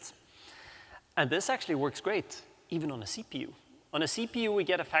neighbor lists. And this actually works great, even on a CPU. On a CPU, we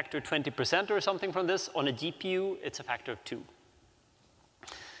get a factor of 20% or something from this. On a GPU, it's a factor of 2.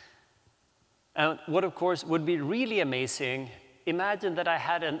 And what, of course, would be really amazing, imagine that I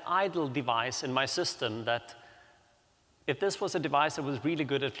had an idle device in my system that if this was a device that was really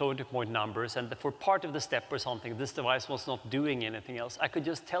good at floating point numbers and for part of the step or something, this device was not doing anything else, I could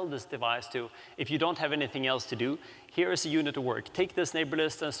just tell this device to, if you don't have anything else to do, here is a unit of work. Take this neighbor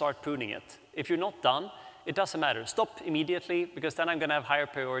list and start pruning it. If you're not done, it doesn't matter. Stop immediately, because then I'm going to have higher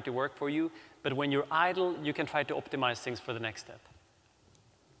priority work for you. But when you're idle, you can try to optimize things for the next step.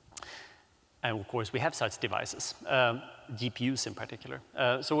 And of course, we have such devices, GPUs in particular.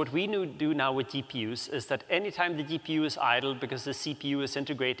 So what we do now with GPUs is that anytime the GPU is idle because the CPU is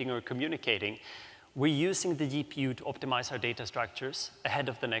integrating or communicating, we're using the GPU to optimize our data structures ahead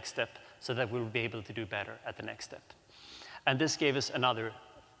of the next step so that we'll be able to do better at the next step. And this gave us another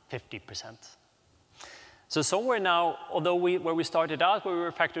 50%. So somewhere now, although where we started out, we were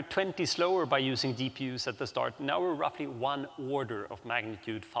a factor 20 slower by using GPUs at the start, now we're roughly 1 order of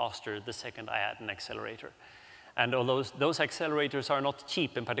magnitude faster the second I add an accelerator. And although those accelerators are not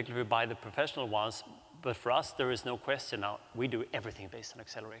cheap, in particular if we buy the professional ones, but for us, there is no question now, we do everything based on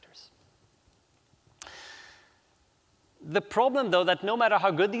accelerators. The problem, though, that no matter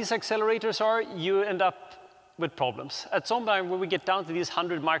how good these accelerators are, you end up with problems. At some time, when we get down to these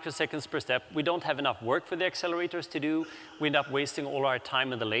 100 microseconds per step, we don't have enough work for the accelerators to do. We end up wasting all our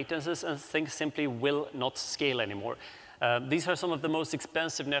time in the latencies, and things simply will not scale anymore. These are some of the most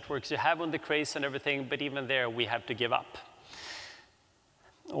expensive networks you have on the craze and everything, but even there, we have to give up.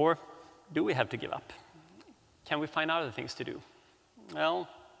 Or do we have to give up? Can we find other things to do? Well,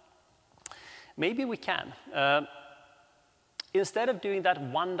 maybe we can. Instead of doing that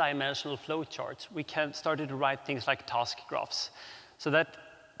one-dimensional flowcharts, we can start to write things like task graphs, so that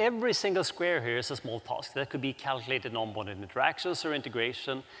every single square here is a small task that could be calculated non-bonded interactions or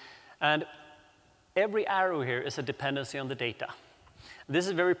integration, and every arrow here is a dependency on the data. This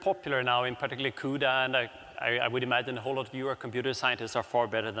is very popular now, in particular CUDA, and I would imagine a whole lot of you are computer scientists are far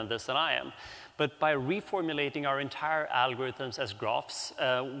better than this than I am. But by reformulating our entire algorithms as graphs,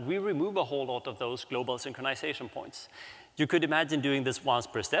 we remove a whole lot of those global synchronization points. You could imagine doing this once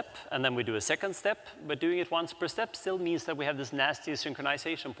per step, and then we do a second step, but doing it once per step still means that we have this nasty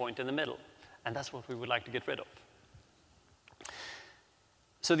synchronization point in the middle, and that's what we would like to get rid of.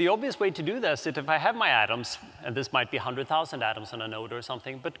 So the obvious way to do this is if I have my atoms, and this might be 100,000 atoms on a node or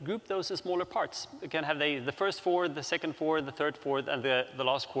something, but group those in smaller parts. You can have the first 4, the second 4, the third 4, and the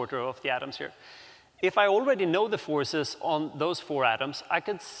last quarter of the atoms here. If I already know the forces on those 4 atoms, I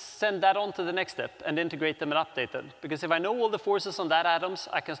can send that on to the next step and integrate them and update them. Because if I know all the forces on that atoms,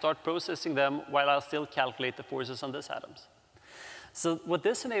 I can start processing them while I'll still calculate the forces on this atoms. So what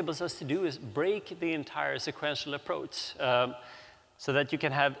this enables us to do is break the entire sequential approach. So that you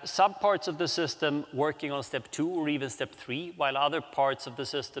can have subparts of the system working on step 2 or even step 3, while other parts of the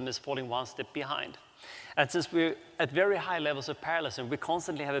system is falling 1 step behind. And since we're at very high levels of parallelism, we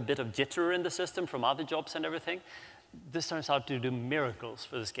constantly have a bit of jitter in the system from other jobs and everything. This turns out to do miracles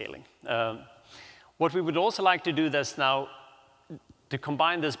for the scaling. What we would also like to do this now, to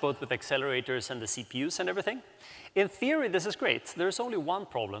combine this both with accelerators and the CPUs and everything. In theory, this is great. There's only one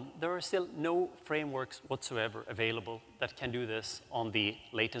problem. There are still no frameworks whatsoever available that can do this on the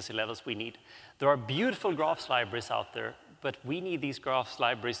latency levels we need. There are beautiful graphs libraries out there, but we need these graphs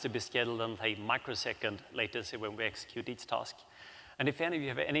libraries to be scheduled on a microsecond latency when we execute each task. And if any of you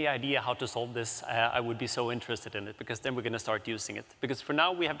have any idea how to solve this, I would be so interested in it, because then we're going to start using it. Because for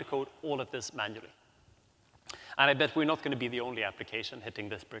now, we have to code all of this manually. And I bet we're not going to be the only application hitting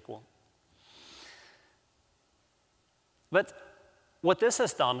this brick wall. But what this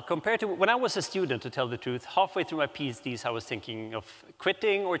has done, compared to when I was a student, to tell the truth, halfway through my PhDs, I was thinking of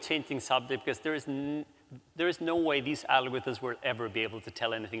quitting or changing subject, because there is no way these algorithms will ever be able to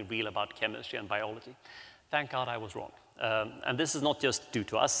tell anything real about chemistry and biology. Thank God I was wrong. And this is not just due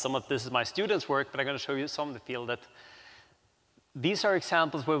to us. Some of this is my students' work, but I'm going to show you some of the field that these are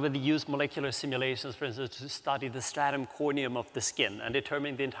examples where we use molecular simulations, for instance, to study the stratum corneum of the skin and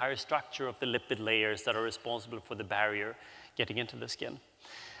determine the entire structure of the lipid layers that are responsible for the barrier getting into the skin.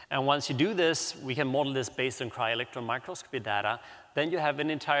 And once you do this, we can model this based on cryo-electron microscopy data. Then you have an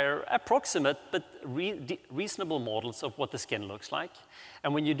entire approximate but reasonable models of what the skin looks like.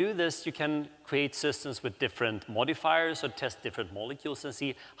 And when you do this, you can create systems with different modifiers or test different molecules and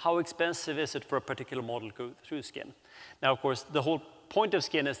see how expensive is it for a particular model to go through skin. Now, of course, the whole point of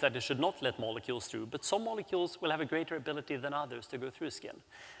skin is that it should not let molecules through, but some molecules will have a greater ability than others to go through skin.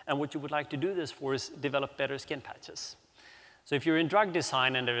 And what you would like to do this for is develop better skin patches. So if you're in drug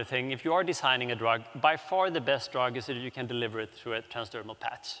design and everything, if you are designing a drug, by far the best drug is that you can deliver it through a transdermal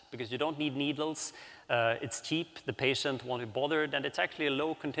patch, because you don't need needles, it's cheap, the patient won't be bothered, and it's actually a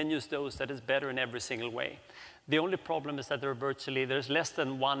low continuous dose that is better in every single way. The only problem is that there's less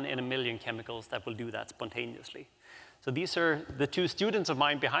than 1 in a million chemicals that will do that spontaneously. So these are the 2 students of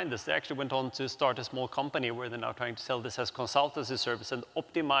mine behind this. They actually went on to start a small company where they're now trying to sell this as consultancy service and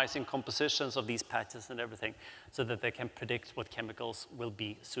optimizing compositions of these patches and everything so that they can predict what chemicals will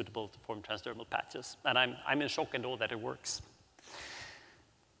be suitable to form transdermal patches. And I'm in shock and awe that it works.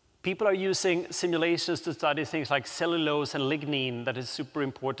 People are using simulations to study things like cellulose and lignin that is super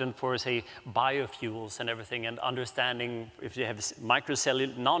important for, say, biofuels and everything, and understanding if you have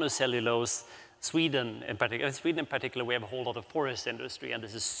nanocellulose. Sweden in particular, we have a whole lot of forest industry, and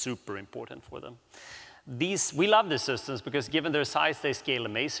this is super important for them. We love these systems because given their size, they scale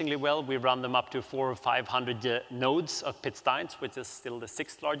amazingly well. We run them up to 400 or 500 nodes of Pitsteins, which is still the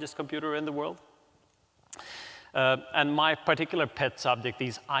 6th largest computer in the world. And my particular pet subject,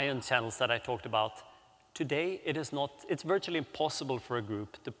 these ion channels that I talked about, today it's virtually impossible for a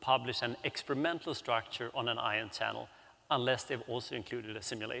group to publish an experimental structure on an ion channel unless they've also included a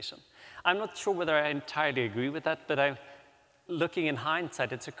simulation. I'm not sure whether I entirely agree with that, but looking in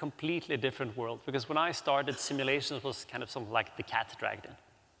hindsight, it's a completely different world, because when I started, simulations was kind of something like the cat dragged in.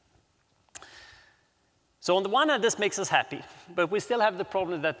 So on the one hand, this makes us happy, but we still have the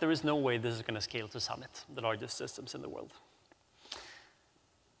problem that there is no way this is going to scale to Summit, the largest systems in the world.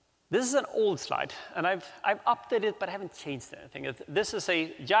 This is an old slide, and I've updated it, but I haven't changed anything. This is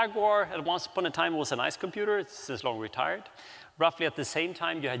a Jaguar. At once upon a time, it was a nice computer. It's since long retired. Roughly at the same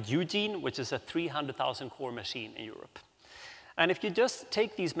time, you had Eugene, which is a 300,000 core machine in Europe. And if you just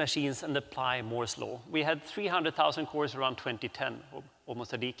take these machines and apply Moore's law, we had 300,000 cores around 2010,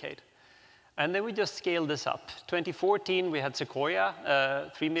 almost a decade. And then we just scaled this up. 2014, we had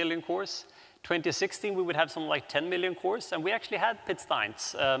Sequoia, 3 million cores. 2016, we would have something like 10 million cores, and we actually had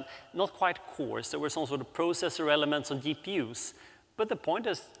Pitsteins, not quite cores. There were some sort of processor elements on GPUs. But the point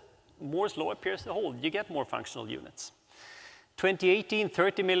is, Moore's law appears to hold. You get more functional units. 2018,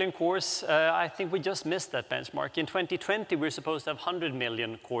 30 million cores. I think we just missed that benchmark. In 2020, we were supposed to have 100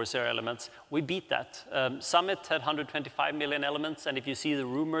 million Corsair elements. We beat that. Summit had 125 million elements, and if you see the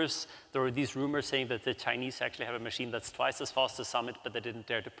rumors, there are these rumors saying that the Chinese actually have a machine that's twice as fast as Summit, but they didn't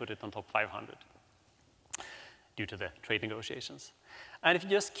dare to put it on top 500. due to the trade negotiations. And if you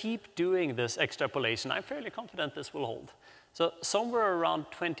just keep doing this extrapolation, I'm fairly confident this will hold. So somewhere around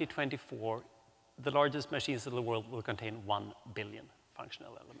 2024, the largest machines in the world will contain 1 billion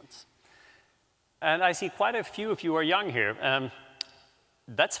functional elements. And I see quite a few of you are young here.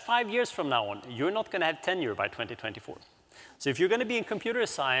 That's 5 years from now on. You're not going to have tenure by 2024. So if you're going to be in computer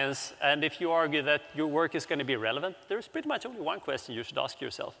science, and if you argue that your work is going to be relevant, there's pretty much only one question you should ask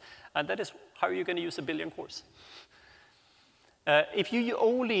yourself, and that is, how are you going to use a billion cores? If you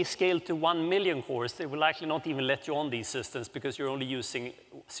only scale to 1 million cores, they will likely not even let you on these systems because you're only using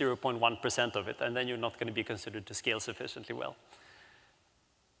 0.1% of it, and then you're not going to be considered to scale sufficiently well.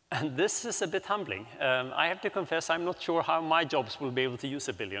 And this is a bit humbling. I have to confess, I'm not sure how my jobs will be able to use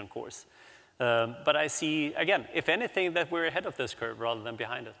a billion cores. But I see, again, if anything, that we're ahead of this curve rather than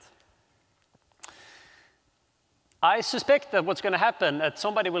behind it. I suspect that what's going to happen, that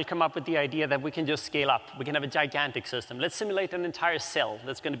somebody will come up with the idea that we can just scale up. We can have a gigantic system. Let's simulate an entire cell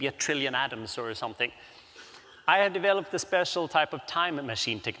that's going to be 1 trillion atoms or something. I have developed a special type of time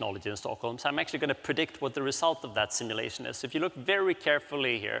machine technology in Stockholm, so I'm actually going to predict what the result of that simulation is. So if you look very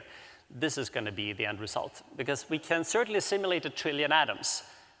carefully here, this is going to be the end result, because we can certainly simulate 1 trillion atoms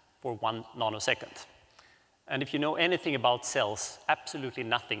for 1 nanosecond. And if you know anything about cells, absolutely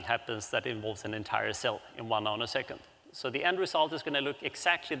nothing happens that involves an entire cell in 1 nanosecond. So the end result is going to look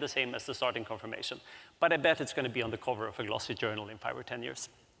exactly the same as the starting confirmation, but I bet it's going to be on the cover of a glossy journal in 5 or 10 years.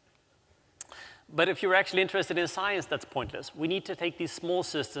 But if you're actually interested in science, that's pointless. We need to take these small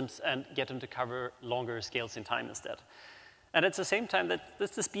systems and get them to cover longer scales in time instead. And at the same time,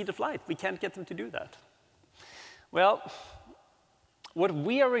 that's the speed of light. We can't get them to do that. Well, what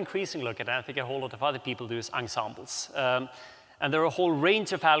we are increasingly looking at, and I think a whole lot of other people do, is ensembles. And there are a whole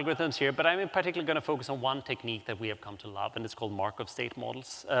range of algorithms here, but I'm in particular going to focus on one technique that we have come to love, and it's called Markov state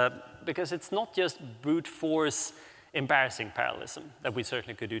models. Because it's not just brute force embarrassing parallelism that we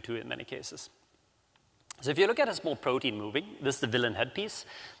certainly could do too in many cases. So if you look at a small protein moving, this is the villain headpiece.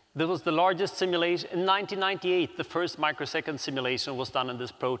 This was the largest simulation. In 1998, the first microsecond simulation was done in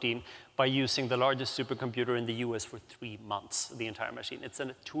this protein by using the largest supercomputer in the US for 3 months, the entire machine. It's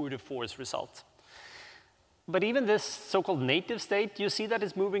a tour de force result. But even this so-called native state, you see that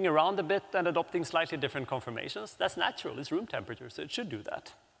it's moving around a bit and adopting slightly different conformations. That's natural. It's room temperature, so it should do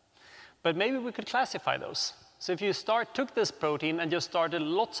that. But maybe we could classify those. So if you took this protein and just started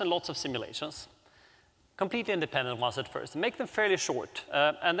lots and lots of simulations, completely independent ones at first, make them fairly short.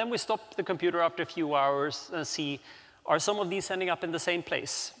 And then we stop the computer after a few hours and see, are some of these ending up in the same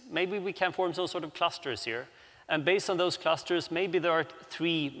place? Maybe we can form some sort of clusters here. And based on those clusters, maybe there are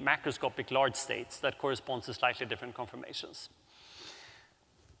 3 macroscopic large states that correspond to slightly different conformations.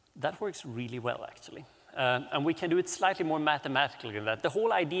 That works really well, actually. And we can do it slightly more mathematically than that. The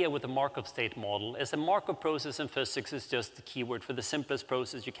whole idea with the Markov state model is a Markov process in physics is just the keyword for the simplest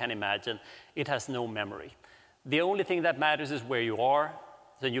process you can imagine. It has no memory. The only thing that matters is where you are.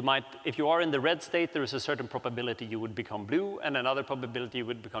 So you might, if you are in the red state, there is a certain probability you would become blue, and another probability you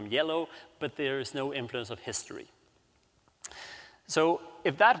would become yellow, but there is no influence of history. So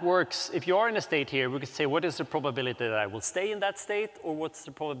if that works, if you are in a state here, we could say, what is the probability that I will stay in that state, or what's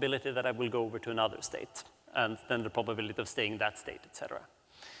the probability that I will go over to another state, and then the probability of staying in that state, etc.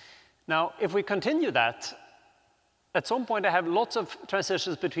 Now, if we continue that, at some point I have lots of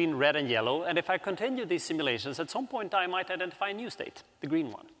transitions between red and yellow, and if I continue these simulations, at some point I might identify a new state, the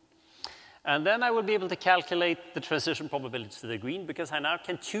green one. And then I will be able to calculate the transition probabilities to the green, because I now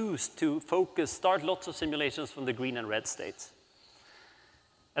can choose to start lots of simulations from the green and red states.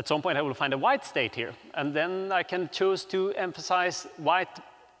 At some point, I will find a white state here, and then I can choose to emphasize white,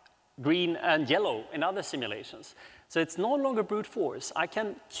 green, and yellow in other simulations. So it's no longer brute force. I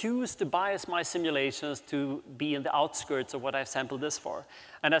can choose to bias my simulations to be in the outskirts of what I've sampled this far.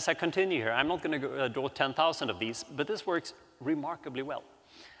 And as I continue here, I'm not going to draw 10,000 of these, but this works remarkably well.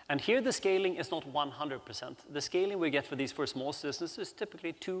 And here the scaling is not 100%. The scaling we get for these for small systems is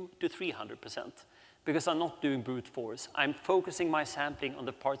typically 200 to 300%. Because I'm not doing brute force. I'm focusing my sampling on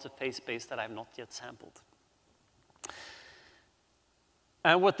the parts of phase space that I've not yet sampled.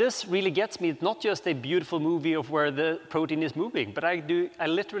 And what this really gets me is not just a beautiful movie of where the protein is moving, but I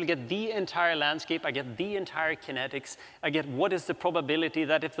literally get the entire landscape, I get the entire kinetics, I get what is the probability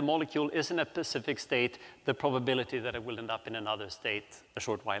that if the molecule is in a specific state, the probability that it will end up in another state a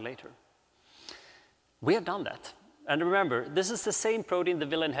short while later. We have done that. And remember, this is the same protein, the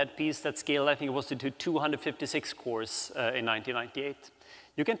villain headpiece, that scaled, I think it was to 256 cores in 1998.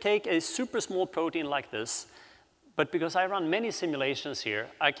 You can take a super small protein like this, but because I run many simulations here,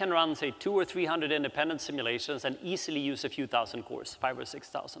 I can run, say, 200 or 300 independent simulations and easily use a few thousand cores, 5,000 or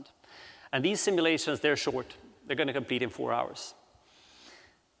 6,000. And these simulations, they're short. They're going to complete in 4 hours.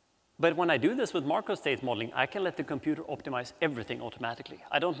 But when I do this with macro-state modeling, I can let the computer optimize everything automatically.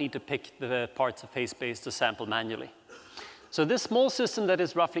 I don't need to pick the parts of phase space to sample manually. So this small system that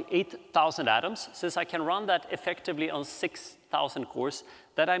is roughly 8,000 atoms, since I can run that effectively on 6,000 cores,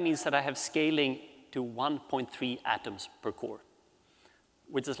 that means that I have scaling to 1.3 atoms per core,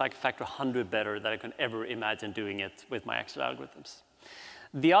 which is like a factor 100 better than I can ever imagine doing it with my actual algorithms.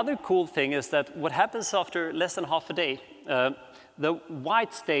 The other cool thing is that what happens after less than half a day, the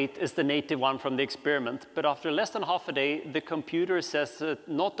white state is the native one from the experiment, but after less than half a day, the computer says that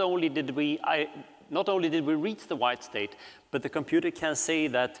not only did we reach the white state, but the computer can say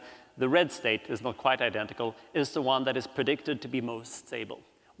that the red state is not quite identical, is the one that is predicted to be most stable,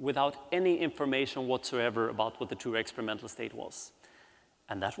 without any information whatsoever about what the true experimental state was.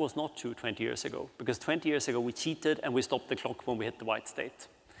 And that was not true 20 years ago, because 20 years ago we cheated and we stopped the clock when we hit the white state.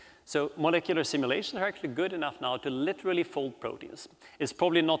 So molecular simulations are actually good enough now to literally fold proteins. It's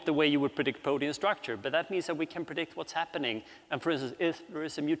probably not the way you would predict protein structure, but that means that we can predict what's happening. And for instance, if there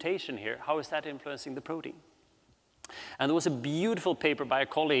is a mutation here, how is that influencing the protein? And there was a beautiful paper by a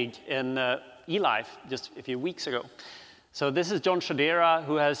colleague in eLife just a few weeks ago. So this is John Shodera,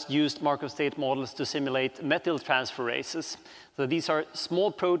 who has used Markov-state models to simulate methyltransferases. So these are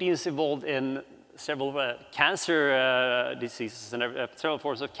small proteins involved in several cancer diseases and several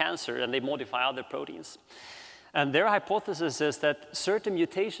forms of cancer, and they modify other proteins. And their hypothesis is that certain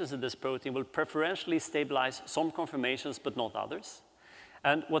mutations in this protein will preferentially stabilize some conformations, but not others.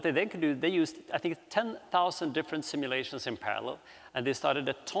 And what they then could do, they used, I think, 10,000 different simulations in parallel, and they started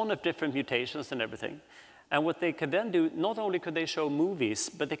a ton of different mutations and everything. And what they could then do, not only could they show movies,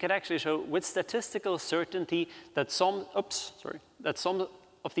 but they could actually show with statistical certainty that some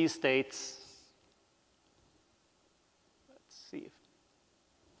of these states,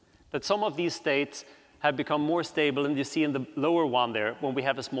 that some of these states have become more stable, and you see in the lower one there, when we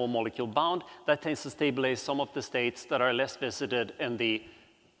have a small molecule bound, that tends to stabilize some of the states that are less visited in the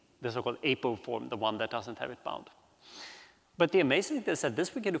so-called apo form, the one that doesn't have it bound. But the amazing thing is that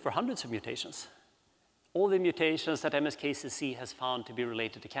this we can do for hundreds of mutations. All the mutations that MSK-CC has found to be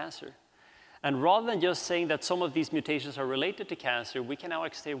related to cancer. And rather than just saying that some of these mutations are related to cancer, we can now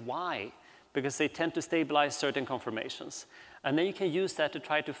actually say why, because they tend to stabilize certain conformations. And then you can use that to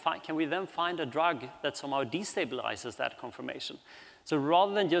try to find, can we then find a drug that somehow destabilizes that conformation? So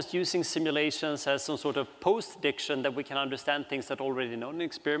rather than just using simulations as some sort of post-prediction that we can understand things that are already known in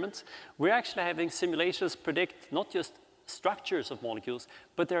experiments, we're actually having simulations predict not just structures of molecules,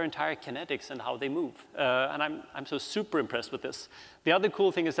 but their entire kinetics and how they move. And I'm so super impressed with this. The other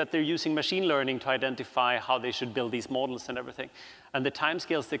cool thing is that they're using machine learning to identify how they should build these models and everything. And the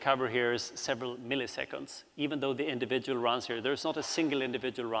timescales they cover here is several milliseconds. Even though the individual runs here, there's not a single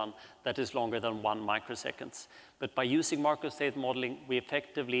individual run that is longer than 1 microsecond. But by using macro-state modeling, we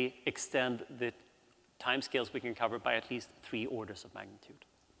effectively extend the timescales we can cover by at least 3 orders of magnitude.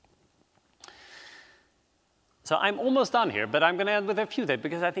 So I'm almost done here, but I'm going to end with a few things,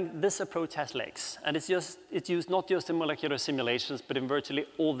 because I think this approach has legs. And it's used not just in molecular simulations, but in virtually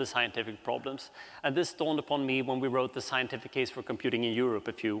all the scientific problems. And this dawned upon me when we wrote the scientific case for computing in Europe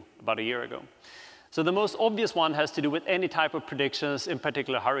about a year ago. So the most obvious one has to do with any type of predictions, in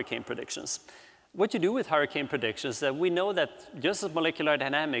particular hurricane predictions. What you do with hurricane predictions is that we know that just as molecular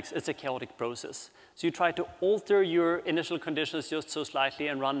dynamics, it's a chaotic process. So you try to alter your initial conditions just so slightly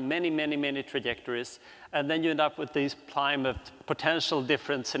and run many, many, many trajectories. And then you end up with these prime of potential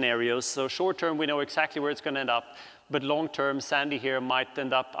different scenarios. So short term, we know exactly where it's going to end up. But long term, Sandy here might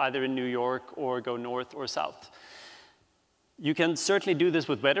end up either in New York or go north or south. You can certainly do this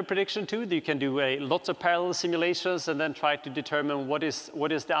with weather prediction too. You can do lots of parallel simulations and then try to determine what is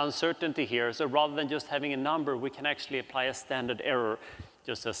the uncertainty here. So rather than just having a number, we can actually apply a standard error,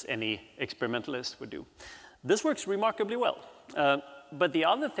 just as any experimentalist would do. This works remarkably well. But the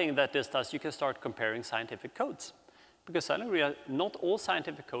other thing that this does, you can start comparing scientific codes. Because suddenly, not all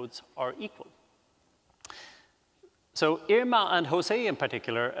scientific codes are equal. So Irma and Jose in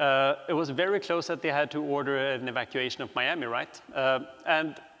particular, it was very close that they had to order an evacuation of Miami, right?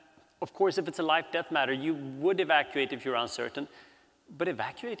 And of course, if it's a life-death matter, you would evacuate if you're uncertain. But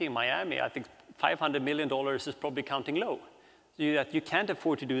evacuating Miami, I think $500 million is probably counting low. So you can't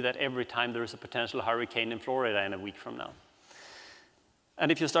afford to do that every time there is a potential hurricane in Florida in a week from now. And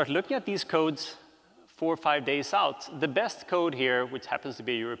if you start looking at these codes 4 or 5 days out, the best code here, which happens to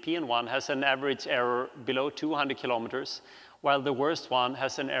be a European one, has an average error below 200 kilometers, while the worst one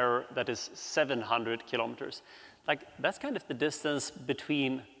has an error that is 700 kilometers. Like, that's kind of the distance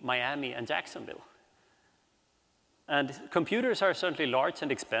between Miami and Jacksonville. And computers are certainly large and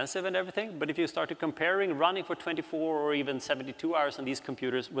expensive and everything, but if you start comparing running for 24 or even 72 hours on these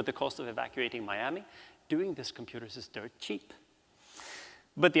computers with the cost of evacuating Miami, doing this computers is dirt cheap.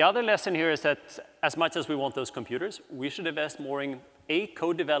 But the other lesson here is that as much as we want those computers, we should invest more in A,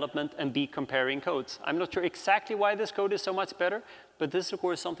 code development, and B, comparing codes. I'm not sure exactly why this code is so much better, but this is, of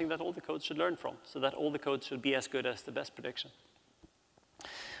course, something that all the codes should learn from, so that all the codes should be as good as the best prediction.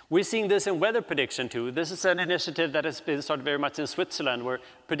 We're seeing this in weather prediction, too. This is an initiative that has been started very much in Switzerland, where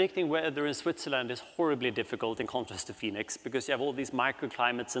predicting weather in Switzerland is horribly difficult in contrast to Phoenix, because you have all these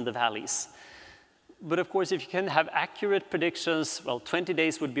microclimates in the valleys. But of course, if you can have accurate predictions, well, 20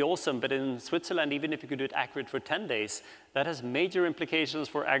 days would be awesome, but in Switzerland, even if you could do it accurate for 10 days, that has major implications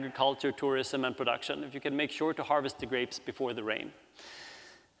for agriculture, tourism, and production, if you can make sure to harvest the grapes before the rain.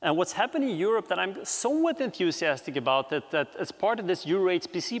 And what's happening in Europe that I'm somewhat enthusiastic about, that as part of this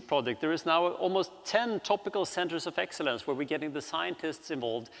Euro-HPC project, there is now almost 10 topical centers of excellence where we're getting the scientists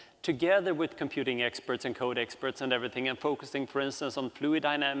involved together with computing experts and code experts and everything, and focusing, for instance, on fluid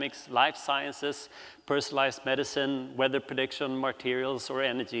dynamics, life sciences, personalized medicine, weather prediction, materials, or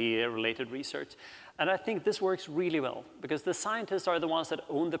energy-related research. And I think this works really well, because the scientists are the ones that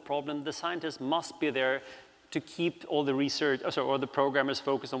own the problem. The scientists must be there to keep all the research, or the programmers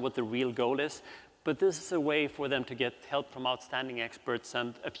focused on what the real goal is. But this is a way for them to get help from outstanding experts,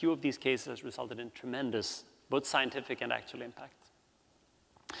 and a few of these cases resulted in tremendous, both scientific and actual impact.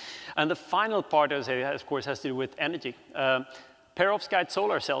 And the final part, of course, has to do with energy. Perovskite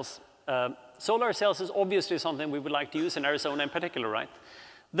solar cells. Solar cells is obviously something we would like to use in Arizona in particular, right?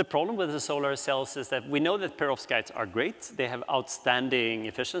 The problem with the solar cells is that we know that perovskites are great. They have outstanding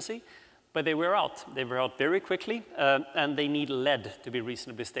efficiency. But they wear out. They wear out very quickly, and they need lead to be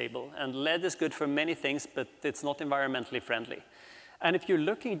reasonably stable. And lead is good for many things, but it's not environmentally friendly. And if you're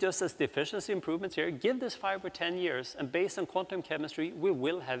looking just at the efficiency improvements here, give this 5 or 10 years, and based on quantum chemistry, we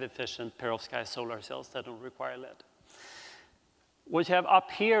will have efficient perovskite solar cells that don't require lead. What you have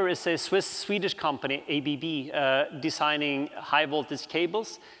up here is a Swedish company, ABB, designing high voltage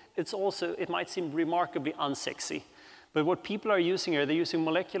cables. It might seem remarkably unsexy. But what people are using here, they're using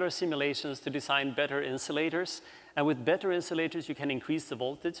molecular simulations to design better insulators. And with better insulators, you can increase the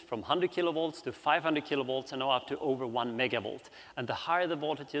voltage from 100 kilovolts to 500 kilovolts and now up to over 1 megavolt. And the higher the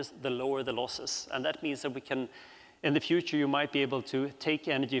voltage is, the lower the losses. And that means that we can, in the future, you might be able to take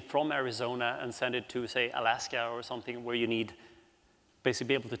energy from Arizona and send it to, say, Alaska or something where you need basically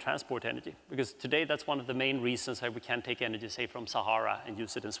be able to transport energy. Because today, that's one of the main reasons that we can't take energy, say, from Sahara and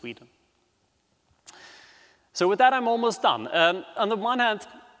use it in Sweden. So with that, I'm almost done. On the one hand,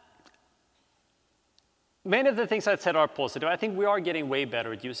 many of the things I said are positive. I think we are getting way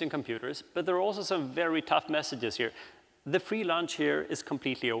better at using computers, but there are also some very tough messages here. The free lunch here is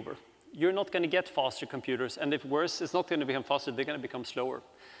completely over. You're not going to get faster computers, and if worse, it's not going to become faster, they're going to become slower.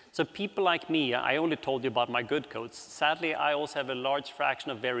 So people like me, I only told you about my good codes. Sadly, I also have a large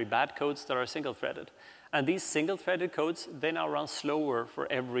fraction of very bad codes that are single-threaded. And these single-threaded codes, they now run slower for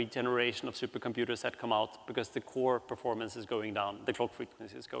every generation of supercomputers that come out because the core performance is going down, the clock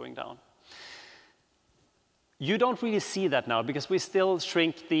frequency is going down. You don't really see that now because we still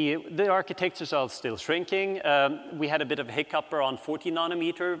shrink, the architectures are still shrinking. We had a bit of a hiccup around 14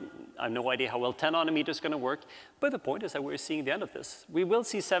 nanometer. I have no idea how well 10 nanometer is going to work. But the point is that we're seeing the end of this. We will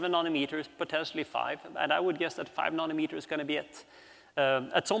see 7 nanometers, potentially 5. And I would guess that 5 nanometer is going to be it.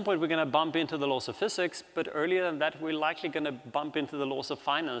 At some point, we're going to bump into the laws of physics, but earlier than that, we're likely going to bump into the laws of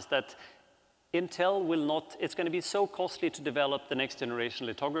finance that Intel will not, it's going to be so costly to develop the next generation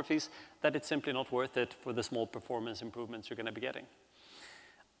lithographies that it's simply not worth it for the small performance improvements you're going to be getting.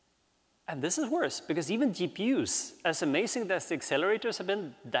 And this is worse, because even GPUs, as amazing as the accelerators have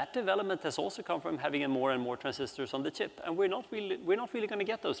been, that development has also come from having more and more transistors on the chip, and we're not really going to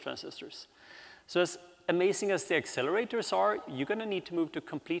get those transistors. So as amazing as the accelerators are, you're going to need to move to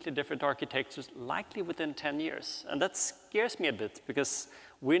completely different architectures, likely within 10 years. And that scares me a bit, because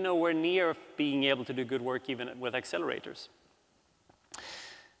we're nowhere near being able to do good work even with accelerators.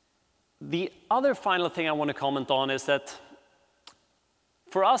 The other final thing I want to comment on is that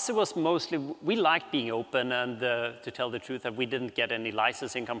for us, it was mostly, we liked being open and to tell the truth that we didn't get any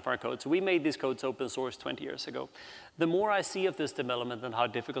license income for our code. So we made these codes open source 20 years ago. The more I see of this development and how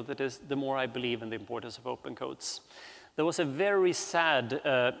difficult it is, the more I believe in the importance of open codes. There was a very sad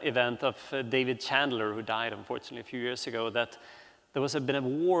event of David Chandler, who died, unfortunately, a few years ago, that there was been a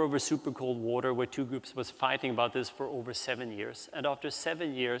war over super cold water where two groups was fighting about this for over 7 years. And after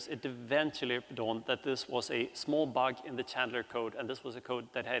 7 years, it eventually dawned that this was a small bug in the Chandler code, and this was a code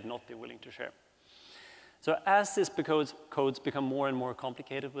that I had not been willing to share. So as these codes become more and more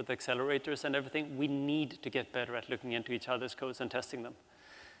complicated with accelerators and everything, we need to get better at looking into each other's codes and testing them.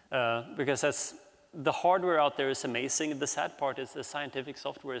 Because the hardware out there is amazing. The sad part is the scientific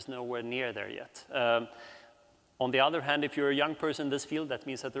software is nowhere near there yet. On the other hand, if you're a young person in this field, that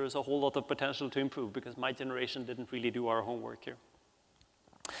means that there is a whole lot of potential to improve, because my generation didn't really do our homework here.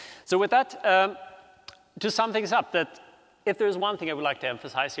 So with that, to sum things up, that if there's one thing I would like to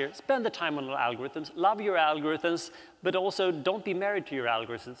emphasize here, spend the time on algorithms, love your algorithms, but also don't be married to your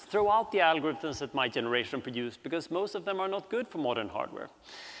algorithms. Throw out the algorithms that my generation produced, because most of them are not good for modern hardware.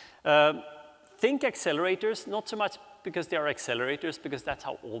 Think accelerators, not so much because they are accelerators, because that's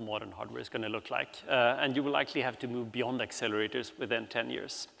how all modern hardware is going to look like. And you will likely have to move beyond accelerators within 10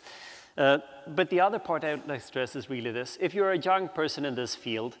 years. But the other part I would like to stress is really this. If you're a young person in this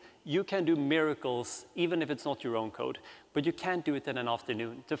field, you can do miracles, even if it's not your own code. But you can't do it in an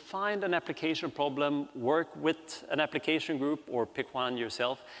afternoon. To find an application problem, work with an application group, or pick one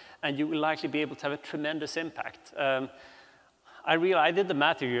yourself, and you will likely be able to have a tremendous impact. I did the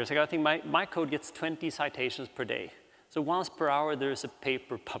math a few years ago. I think my code gets 20 citations per day. So once per hour, there is a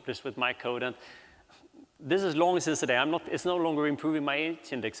paper published with my code. And this is long since today. It's no longer improving my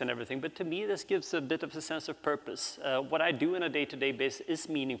H-index and everything. But to me, this gives a bit of a sense of purpose. What I do on a day-to-day basis is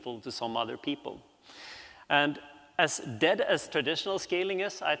meaningful to some other people. And as dead as traditional scaling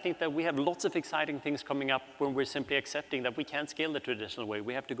is, I think that we have lots of exciting things coming up when we're simply accepting that we can't scale the traditional way.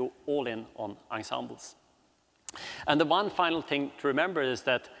 We have to go all in on ensembles. And the one final thing to remember is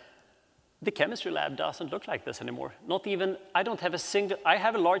that the chemistry lab doesn't look like this anymore. Not even, I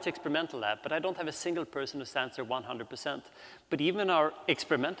have a large experimental lab, but I don't have a single person who stands there 100%. But even our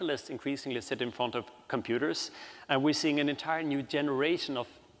experimentalists increasingly sit in front of computers, and we're seeing an entire new generation of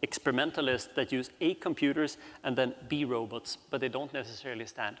experimentalists that use A, computers, and then B, robots, but they don't necessarily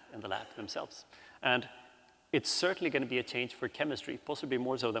stand in the lab themselves. And it's certainly going to be a change for chemistry, possibly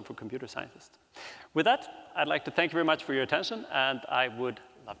more so than for computer scientists. With that, I'd like to thank you very much for your attention, and I would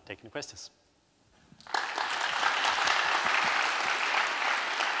love taking questions.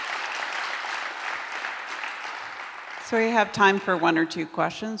 So we have time for 1 or 2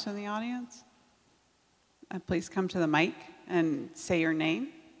 questions from the audience. Please come to the mic and say your name.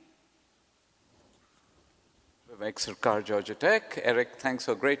 Exascale, Georgia Tech. Erik, thanks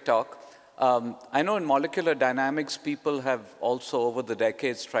for a great talk. I know in molecular dynamics, people have also over the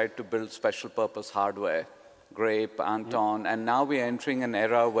decades tried to build special purpose hardware, Grape, Anton, and now we're entering an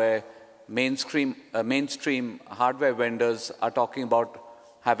era where mainstream hardware vendors are talking about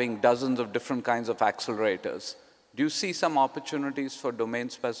having dozens of different kinds of accelerators. Do you see some opportunities for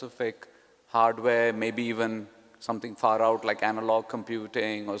domain-specific hardware, maybe even something far out like analog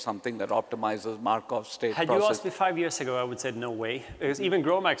computing or something that optimizes Markov state process? Had you asked me 5 years ago, I would say no way. Because even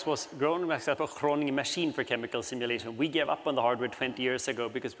GROMACS was a cloning machine for chemical simulation. We gave up on the hardware 20 years ago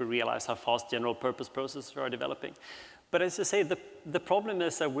because we realized how fast general purpose processors are developing. But as I say, the problem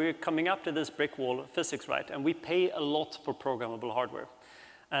is that we're coming up to this brick wall of physics, right? And we pay a lot for programmable hardware.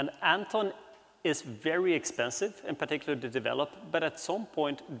 And Anton is very expensive, in particular to develop, but at some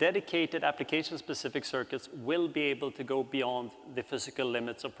point, dedicated application-specific circuits will be able to go beyond the physical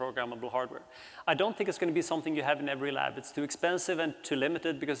limits of programmable hardware. I don't think it's going to be something you have in every lab. It's too expensive and too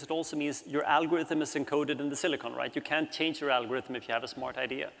limited because it also means your algorithm is encoded in the silicon, right? You can't change your algorithm if you have a smart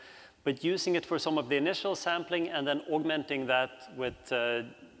idea. But using it for some of the initial sampling and then augmenting that with,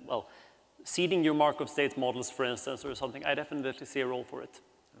 well, seeding your Markov state models, for instance, or something, I definitely see a role for it.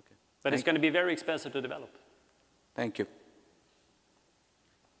 But it's going to be very expensive to develop. Thank you.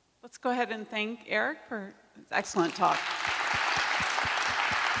 Let's go ahead and thank Erik for his excellent talk.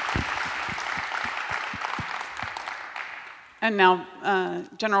 And now,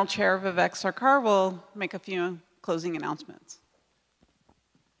 General Chair Vivek Sarkar will make a few closing announcements.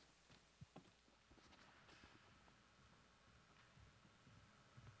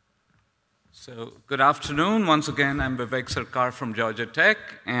 So, good afternoon. Once again, I'm Vivek Sarkar from Georgia Tech,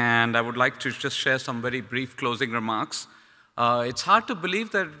 and I would like to just share some very brief closing remarks. It's hard to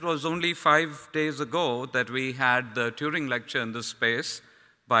believe that it was only 5 days ago that we had the Turing lecture in this space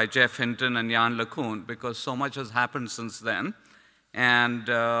by Jeff Hinton and Jan LeCun, because so much has happened since then. And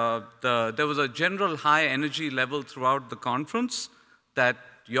there was a general high energy level throughout the conference that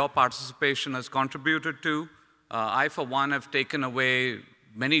your participation has contributed to. I, for one, have taken away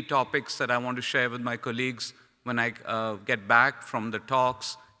many topics that I want to share with my colleagues when I get back from the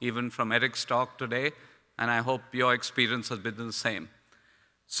talks, even from Erik's talk today, and I hope your experience has been the same.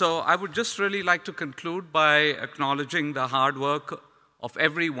 So I would just really like to conclude by acknowledging the hard work of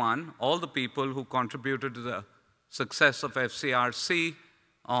everyone, all the people who contributed to the success of FCRC,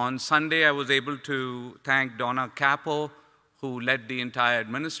 On Sunday, I was able to thank Donna Capo, who led the entire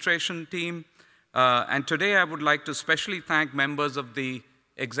administration team. And today, I would like to especially thank members of the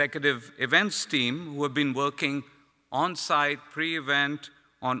executive events team who have been working on-site, pre-event,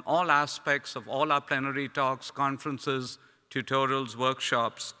 on all aspects of all our plenary talks, conferences, tutorials,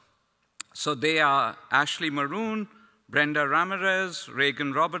 workshops. So they are Ashley Maroon, Brenda Ramirez,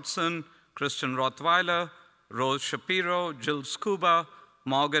 Reagan Robertson, Kristen Rothweiler, Rose Shapiro, Jill Scuba,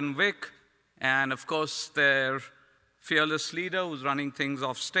 Morgan Wick, and of course their fearless leader who's running things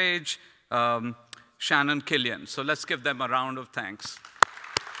off stage, Shannon Killian. So let's give them a round of thanks.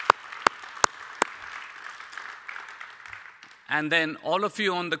 And then all of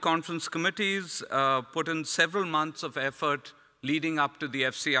you on the conference committees put in several months of effort leading up to the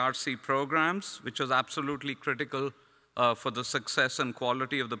FCRC programs, which was absolutely critical for the success and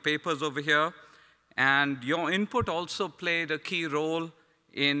quality of the papers over here. And your input also played a key role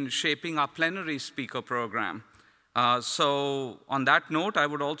in shaping our plenary speaker program. So on that note, I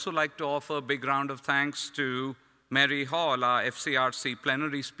would also like to offer a big round of thanks to Mary Hall, our FCRC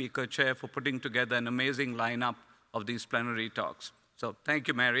plenary speaker chair, for putting together an amazing lineup of these plenary talks. So thank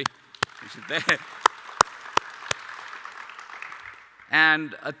you, Mary. She's there.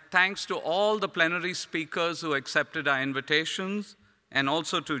 And thanks to all the plenary speakers who accepted our invitations, and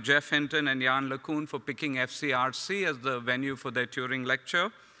also to Jeff Hinton and Jan LeCun for picking FCRC as the venue for their Turing lecture.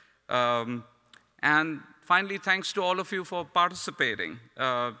 And finally, thanks to all of you for participating.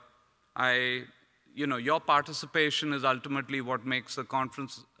 Your participation is ultimately what makes the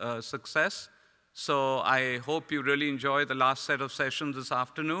conference a success. So I hope you really enjoy the last set of sessions this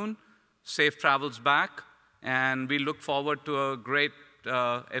afternoon. Safe travels back, and we look forward to a great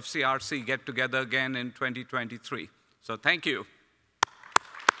FCRC get-together again in 2023. So thank you.